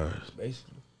coronavirus.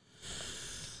 Basically.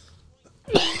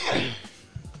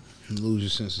 You lose your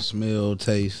sense of smell,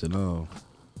 taste, and all.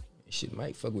 Shit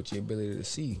might fuck with your ability to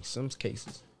see in some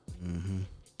cases.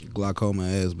 Glaucoma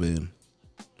has been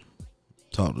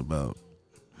talked about,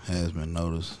 has been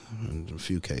noticed in a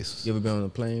few cases. You ever been on a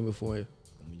plane before? When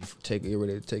you're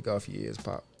ready to take off, your ears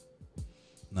pop.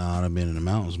 Nah, I've been in the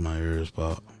mountains, my ears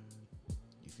pop.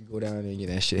 If you go down there and get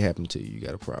that shit happen to you, you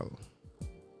got a problem.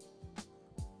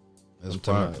 That's You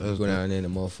probably go down there and the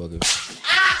motherfucker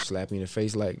slap you in the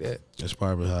face like that. that's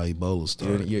probably how Ebola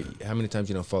started. How many times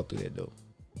you done fought through that though?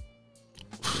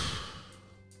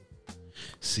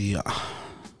 See,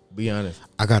 Be honest.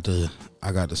 I got to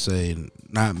say,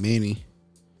 not many.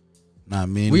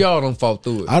 We all done fought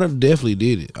through it. I done definitely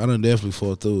did it. I done definitely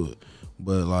fought through it.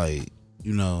 But like,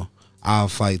 I'll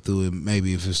fight through it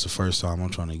maybe if it's the first time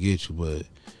I'm trying to get you. But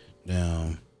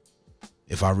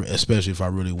especially if I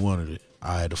really wanted it,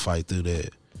 I had to fight through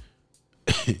that.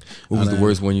 What was the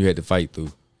worst one you had to fight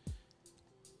through?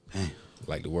 Damn.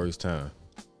 Like the worst time?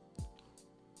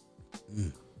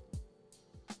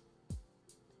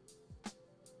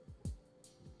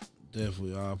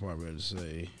 Definitely, I'll probably have to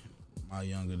say my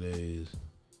younger days,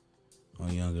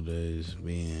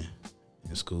 being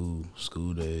in school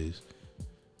days,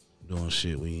 doing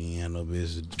shit we ain't had no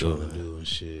business trying to do and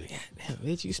shit. God damn,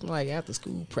 bitch, you smell like after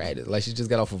school practice. Like she just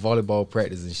got off of volleyball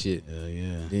practice and shit.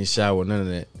 Yeah. Didn't shower, none of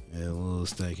that. Yeah, a little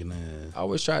stinking ass. I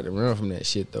always tried to run from that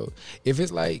shit though. If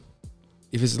it's as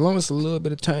long as it's a little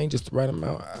bit of time, just the right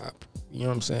amount, you know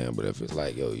what I'm saying? But if it's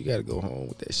like, yo, you gotta go home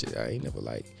with that shit, I ain't never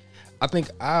like. I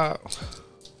think yeah,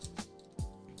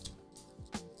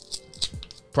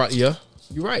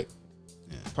 you're right.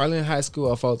 Yeah. Probably in high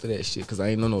school I fought to that shit because I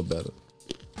ain't know no better.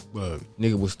 But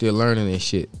Nigga was still learning and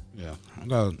shit. yeah, I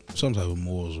got some type of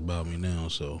morals about me now.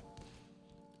 So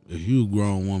if you a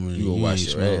grown woman and you ain't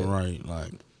smelling right,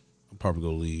 like I'm probably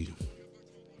gonna leave.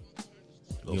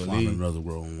 Go find another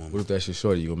grown woman. What if that's your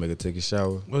shorty? You gonna make her take a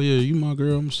shower? Oh yeah, you my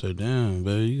girl. I'm gonna say, damn,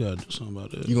 baby, you gotta do something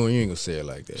about that. You ain't gonna say it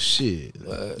like that. Shit,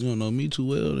 you don't know me too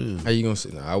well then. How you gonna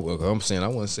say? I'm saying I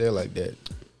wouldn't say it like that.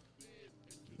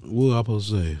 What I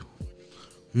supposed to say?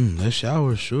 That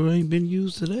shower sure ain't been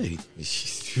used today.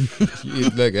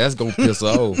 Look, that's gonna piss her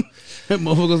off. That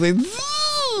motherfucker say,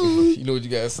 You know what you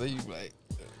gotta say? You like,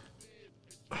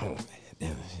 oh man,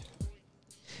 damn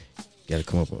it. Gotta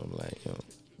come up on him like, yo.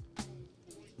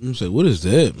 I'm say, what is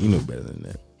that? You know better than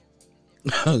that.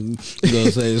 You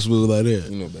gonna say it smooth like that?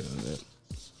 You know better than that.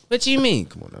 What you mean?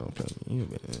 Come on now, don't play with me. You know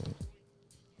better than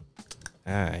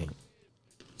that. Alright.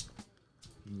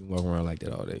 You can walk around like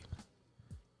that all day.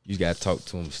 You gotta talk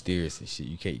to him mysterious and shit.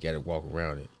 You gotta walk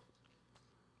around it.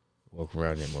 Walk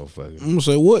around that motherfucker. I'm gonna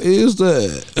say, what is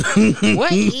that?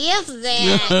 What is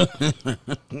that?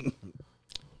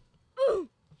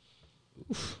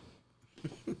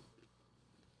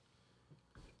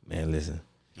 Man, listen.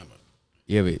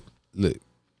 You ever look?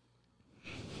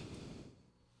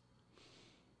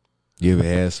 You ever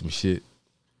had some shit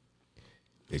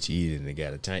that you eat and it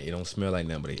got a tang? It don't smell like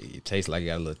nothing, but it tastes like it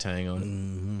got a little tang on it.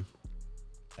 Mm-hmm.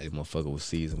 Like motherfucker was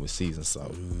seasoned with seasoned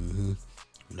salt. Mm-hmm.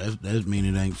 That mean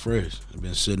it ain't fresh. It's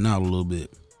been sitting out a little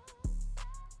bit.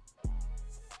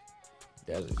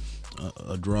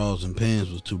 Drawers and pants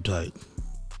was too tight.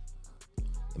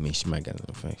 I mean, she might got an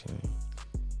infection.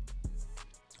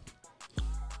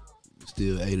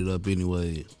 Still ate it up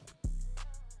anyway.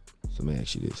 So let me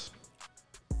ask you this.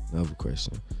 Another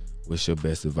question. What's your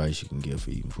best advice you can give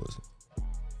for eating pussy?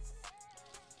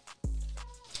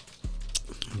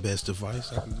 Best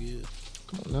advice I can give?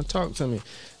 Come on, now talk to me.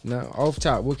 Now, off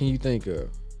top, what can you think of?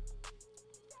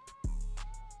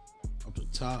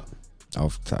 top.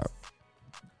 Off the top.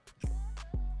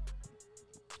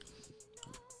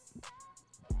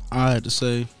 I had to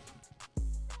say,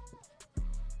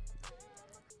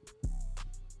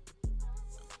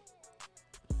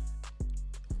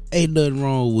 ain't nothing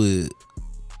wrong with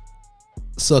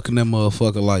sucking that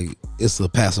motherfucker like it's a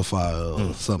pacifier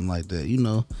or something like that. You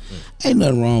know, ain't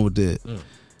nothing wrong with that.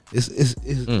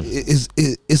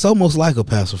 It's almost like a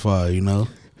pacifier. You know,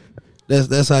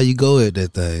 that's how you go at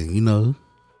that thing. You know,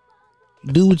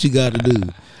 do what you got to do.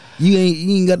 You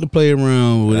ain't got to play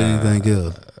around with anything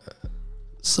else.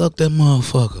 Suck that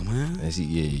motherfucker, man.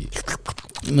 Yeah.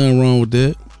 Nothing wrong with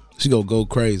that. She gonna go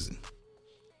crazy.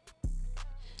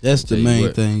 That's the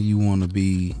main thing you want to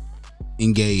be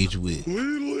engaged with.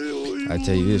 I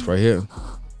tell you this right here.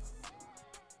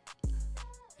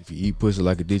 If you eat pussy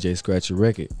like a DJ scratch a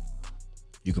record,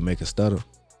 you can make a stutter.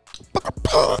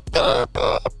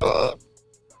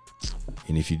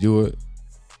 And if you do it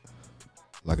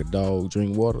like a dog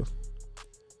drink water,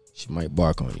 she might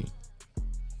bark on you.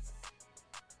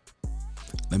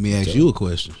 Let me ask you a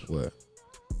question. What?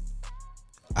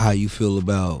 How you feel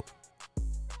about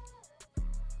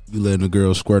you letting a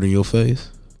girl squirt in your face?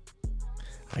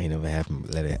 I ain't never had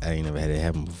it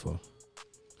happen before.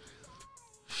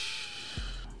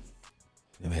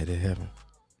 Never had that happen.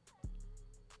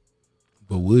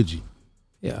 But would you?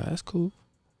 Yeah, that's cool.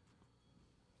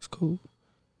 It's cool.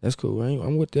 That's cool.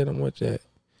 I'm with that.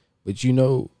 But you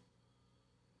know,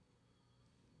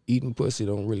 eating pussy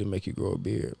don't really make you grow a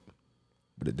beard.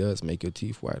 But it does make your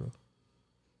teeth whiter.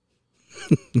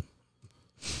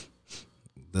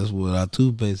 That's what our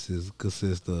toothpaste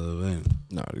consist of, ain't it?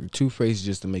 No, the toothpaste is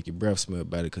just to make your breath smell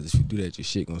better. Because if you do that, your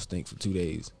shit gonna stink for 2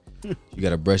 days. You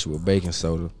gotta brush it with baking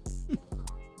soda.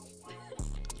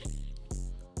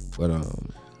 But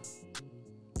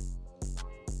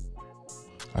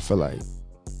I feel like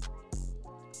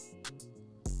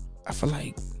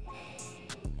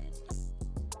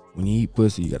when you eat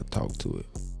pussy, you gotta talk to it.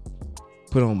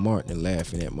 Put on Martin and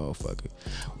laugh at that motherfucker.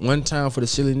 One time for the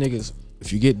silly niggas,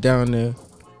 if you get down there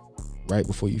right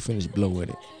before you finish blowing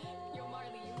it,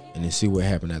 and then see what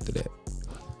happened after that.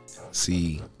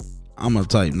 See, I'm a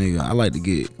type nigga. I like to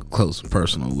get close and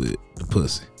personal with the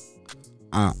pussy.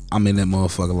 I'm in that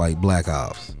motherfucker like Black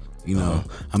Ops. You know,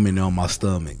 I'm in there on my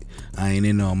stomach. I ain't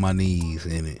in there on my knees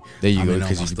in it. There you go,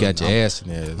 because you got your ass in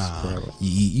there. Nah,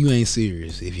 you ain't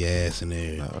serious if your ass in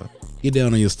there. Nah. Get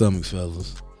down on your stomach,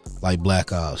 fellas. Like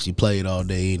Black Ops. You play it all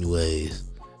day anyways.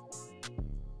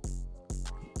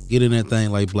 Get in that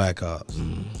thing like Black Ops.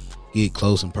 Get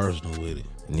close and personal with it.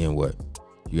 And then what?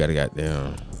 You gotta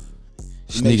goddamn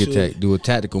sneak attack. Do a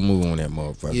tactical move on that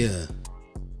motherfucker. Yeah.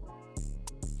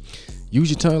 Use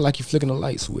your tongue like you flicking a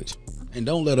light switch. And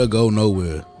don't let her go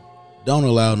nowhere. Don't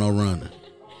allow no running.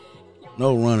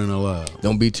 No running allowed.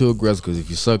 Don't be too aggressive, because if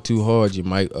you suck too hard, you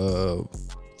might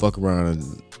fuck around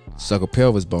and suck a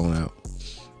pelvis bone out.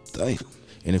 Damn.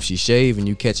 And if she shave and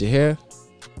you catch your hair,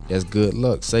 that's good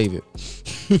luck. Save it.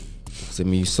 So I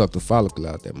mean, you suck the follicle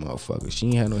out that motherfucker. She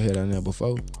ain't had no hair down there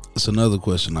before. That's another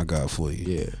question I got for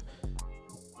you. Yeah.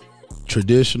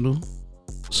 Traditional,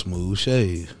 smooth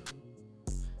shave.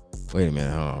 Wait a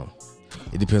minute,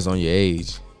 it depends on your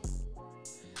age.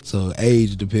 So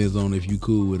age depends on if you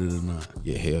cool with it or not.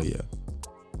 Yeah, hell yeah.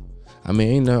 I mean,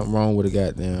 ain't nothing wrong with a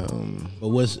goddamn. But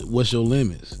what's your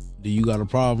limits? Do you got a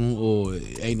problem, or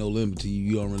ain't no limit to you?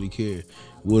 You don't really care.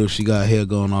 What if she got hair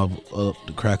going up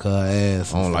the crack of her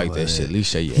ass? I don't like that shit. At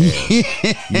least shave your ass.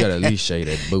 You gotta at least shave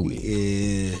that booty.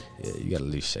 Yeah, you gotta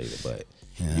at least shave the butt.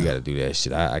 Yeah. You gotta do that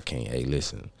shit. I can't. Hey,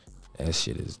 listen, that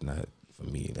shit is not for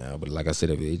me now. But like I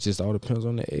said, it just all depends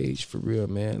on the age, for real,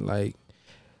 man. Like,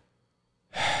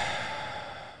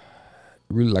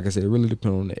 really, like I said, it really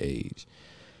depends on the age.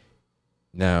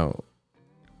 Now,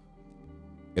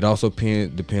 it also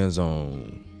depends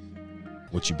on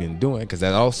what you've been doing, because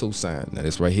that also sign. Now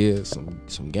this right here is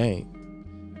some game.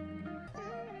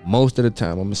 Most of the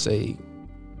time, I'm gonna say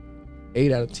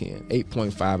 8 out of 10,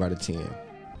 8.5 out of 10.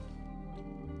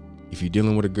 If you're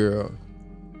dealing with a girl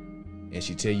and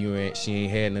she tell you she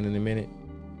ain't had nothing in a minute,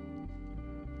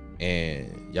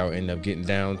 and y'all end up getting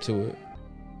down to it,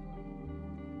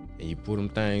 and you put them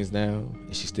things down,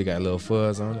 and she still got a little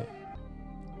fuzz on it,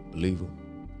 believe her.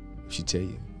 If she tell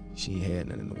you she ain't had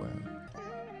nothing in a while.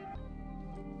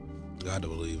 Gotta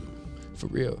believe it. For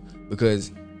real.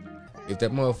 Because if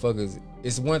that motherfucker's,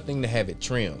 it's one thing to have it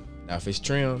trimmed. Now if it's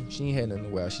trimmed, she ain't had nothing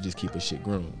in a while, she just keep her shit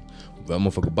groomed. But that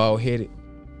motherfucker bald headed,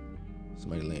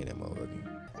 somebody laying that motherfucker.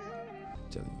 I'm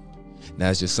telling you.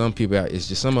 Now it's just some people out, it's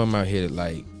just some of them out here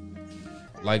that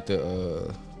like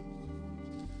the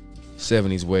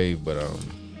 70s wave, but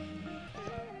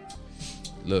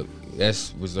Look,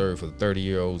 that's reserved for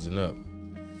 30-year-olds and up.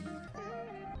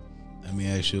 Let me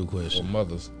ask you a Or question.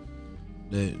 mothers.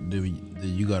 Do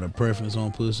you got a preference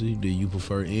on pussy? Do you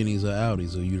prefer innies or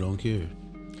outies, or you don't care?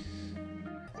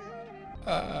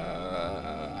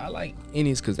 I like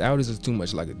innies because outies is too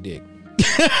much like a dick.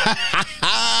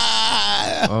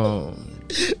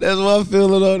 That's what I'm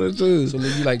feeling on it too. So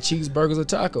you like cheeseburgers or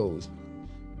tacos?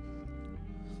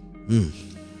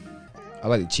 I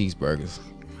like the cheeseburgers.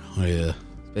 Oh, yeah.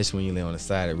 Especially when you lay on the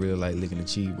side. I really like licking the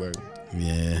cheeseburger.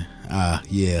 Yeah.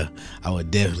 Yeah. I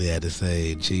would definitely have to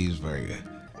say cheeseburger.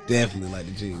 Definitely like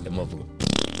the cheeseburger. That motherfucker.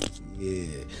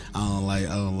 Yeah. I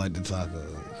don't like the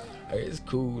tacos. It's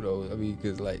cool though. I mean,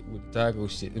 cause like with the taco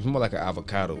shit, it's more like an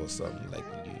avocado or something. Like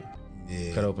when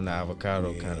you cut open the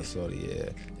avocado, kind of sort of. Yeah.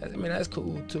 That's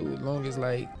cool too. As long as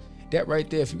like that right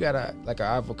there. If you got an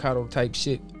avocado type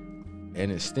shit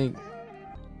and it stink.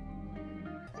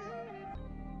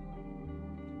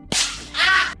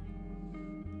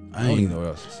 I don't even know what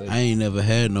else to say. I ain't never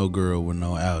had no girl with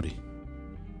no Audi,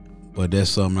 but that's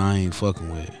something I ain't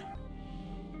fucking with.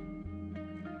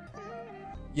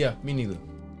 Yeah, me neither.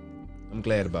 I'm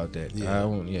glad about that. Yeah.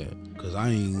 Yeah. Cause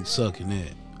I ain't sucking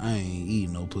that. I ain't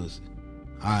eating no pussy.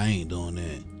 I ain't doing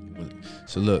that.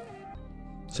 So look,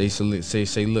 say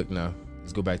look now.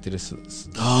 Let's go back to this.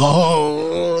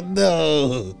 Oh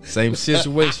no! Same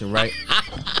situation, right?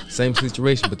 Same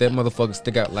situation, but that motherfucker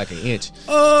stick out like an inch.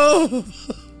 Oh.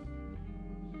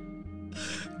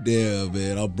 Damn,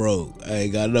 man, I'm broke. I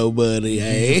ain't got no money.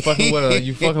 You fucking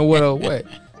with her what?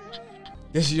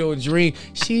 This is your dream.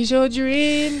 She's your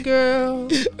dream girl.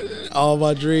 All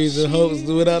my dreams and hopes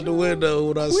went out the window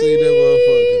when I see that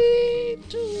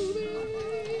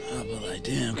motherfucker. I be like,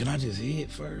 damn, can I just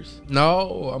hit first?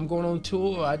 No, I'm going on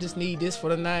tour. I just need this for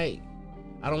the night.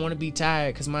 I don't want to be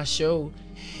tired because my show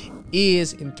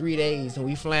is in 3 days and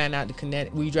we flying out to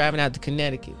Connecticut. We driving out to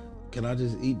Connecticut. Can I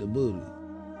just eat the booty?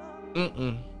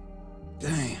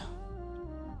 Damn.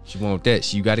 She want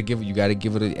that. You gotta give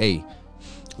it an A.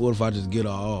 What if I just get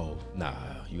her off? Nah,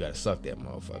 you gotta suck that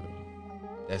motherfucker.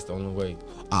 That's the only way.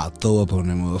 I'll throw up on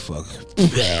that motherfucker.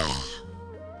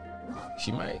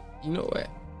 She might, you know what?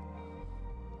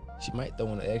 She might throw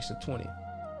in an extra 20.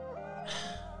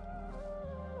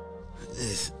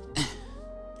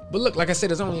 But look, like I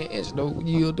said, it's only an inch though.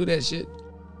 You'll do that shit.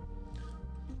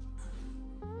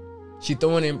 She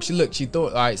throwing in.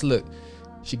 All right, so look.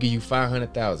 She give you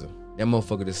 500,000. That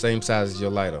motherfucker the same size as your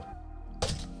lighter.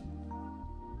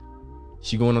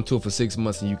 She going on tour for 6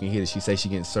 months and you can hit it. She say she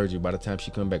getting surgery. By the time she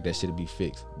come back, that shit'll be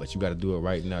fixed. But you got to do it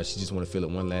right now. She just want to feel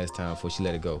it one last time before she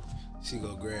let it go. She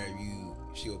gonna grab you.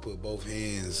 She gonna put both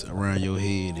hands around your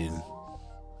head and.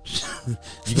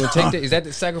 You gonna take that? Is that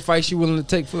the sacrifice you willing to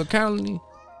take for the colony?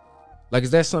 Like,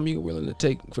 is that something you willing to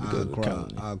take for the good of the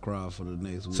colony? I'll cry for the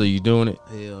next week. So you doing it?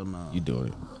 Hell no. You doing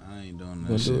it? I ain't doing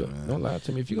that shit, man. Don't lie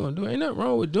to me. If you gonna do it, ain't nothing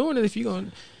wrong with doing it. If you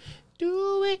gonna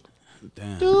do it,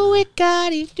 Damn. do it,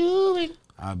 Gotti, do it.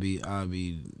 I'll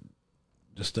be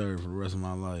disturbed for the rest of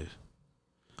my life.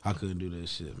 I couldn't do that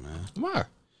shit, man. Why?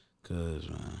 Cause,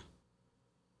 man.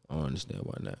 I don't understand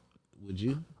why not. Would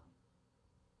you?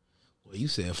 Well, you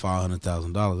said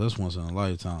 $500,000. That's once in a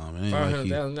lifetime. It ain't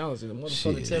 $500,000. And the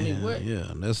motherfucker shit, tell me yeah, what?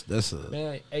 Yeah, that's a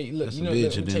Man, hey, look, that's you a know, bitch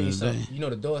let me at the tell you end of the something. day. You know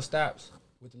the door stops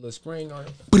with the little spring on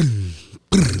it. I'm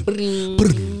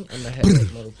gonna have that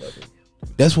motherfucker.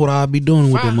 That's what I'll be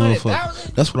doing with the 500,000?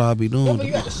 motherfucker. That's what I'll be doing. Motherfucker,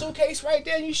 you got the suitcase right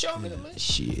there and you show me the money.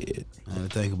 Shit. I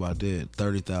didn't think about that.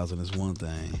 30,000 is one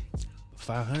thing.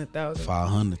 500,000.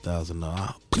 500,000 though.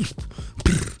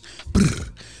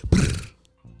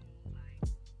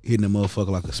 Hitting the motherfucker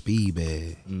like a speed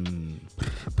bag.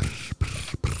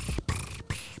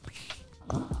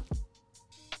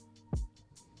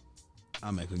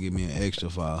 I make her give me an extra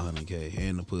 $500K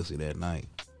and the pussy that night.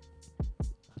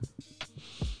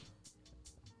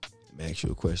 Let me ask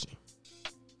you a question.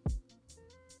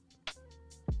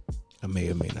 I may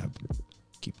or may not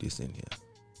keep this in here.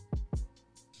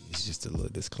 It's just a little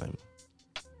disclaimer.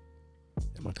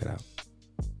 That might cut out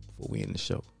before we end the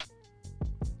show.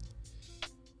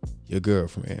 Your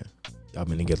girlfriend, y'all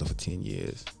been together for 10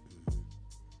 years.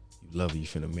 You love her, you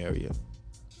finna marry her.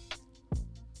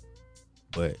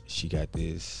 But she got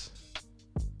this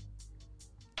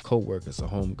co-worker, a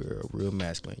homegirl, real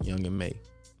masculine, young and May.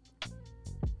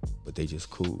 But they just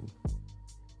cool.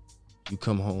 You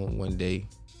come home one day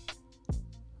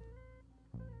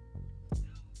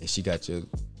and she got your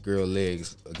girl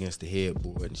legs against the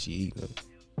headboard and she eating them.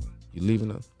 You leaving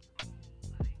her?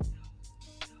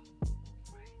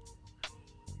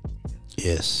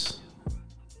 Yes.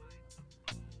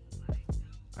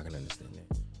 I can understand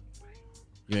that.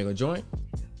 You ain't gonna join?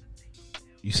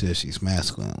 You said she's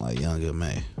masculine, like Young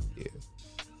M.A. Yeah.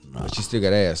 But she still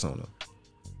got ass on her.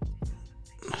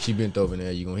 She bent over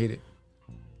there. You gonna hit it?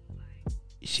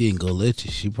 She ain't gonna let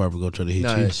you. She probably gonna try to hit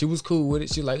Nah, you. she was cool with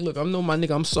it. She like, look, I'm no my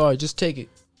nigga. I'm sorry. Just take it.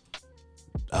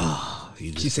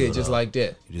 She said just like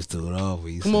that. You just threw it off.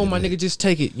 Come on, my nigga. Just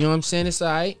take it. You know what I'm saying? It's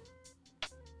all right.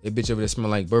 That bitch over there smell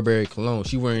like Burberry cologne.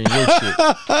 She wearing your shit.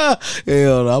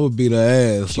 Hell, I would beat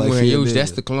her ass. She wearing yours.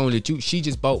 That's the cologne that she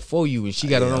just bought for you, and she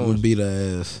got it on. I'm gonna beat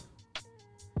her ass.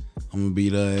 I'm gonna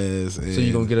beat her ass. So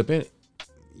you gonna get up in it?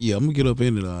 Yeah, I'm gonna get up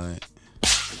in it. All right.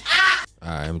 All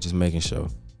right, I'm just making sure.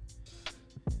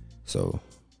 So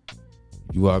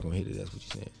you are gonna hit it. That's what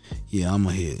you're saying. Yeah, I'm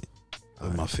gonna hit it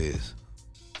with my fist.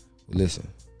 Well, listen,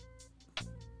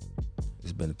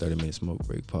 it's been a 30-minute smoke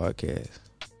break podcast.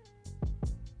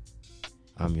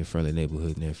 I'm your friendly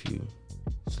neighborhood nephew,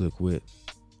 Slick Wit,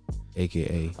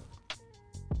 aka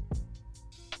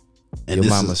your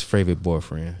mama's favorite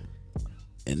boyfriend.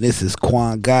 And this is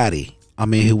Quan Gotti.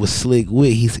 I'm in here with Slick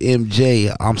Wit. He's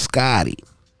MJ. I'm Scotty.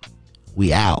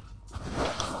 We out.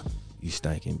 You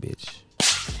stinking bitch.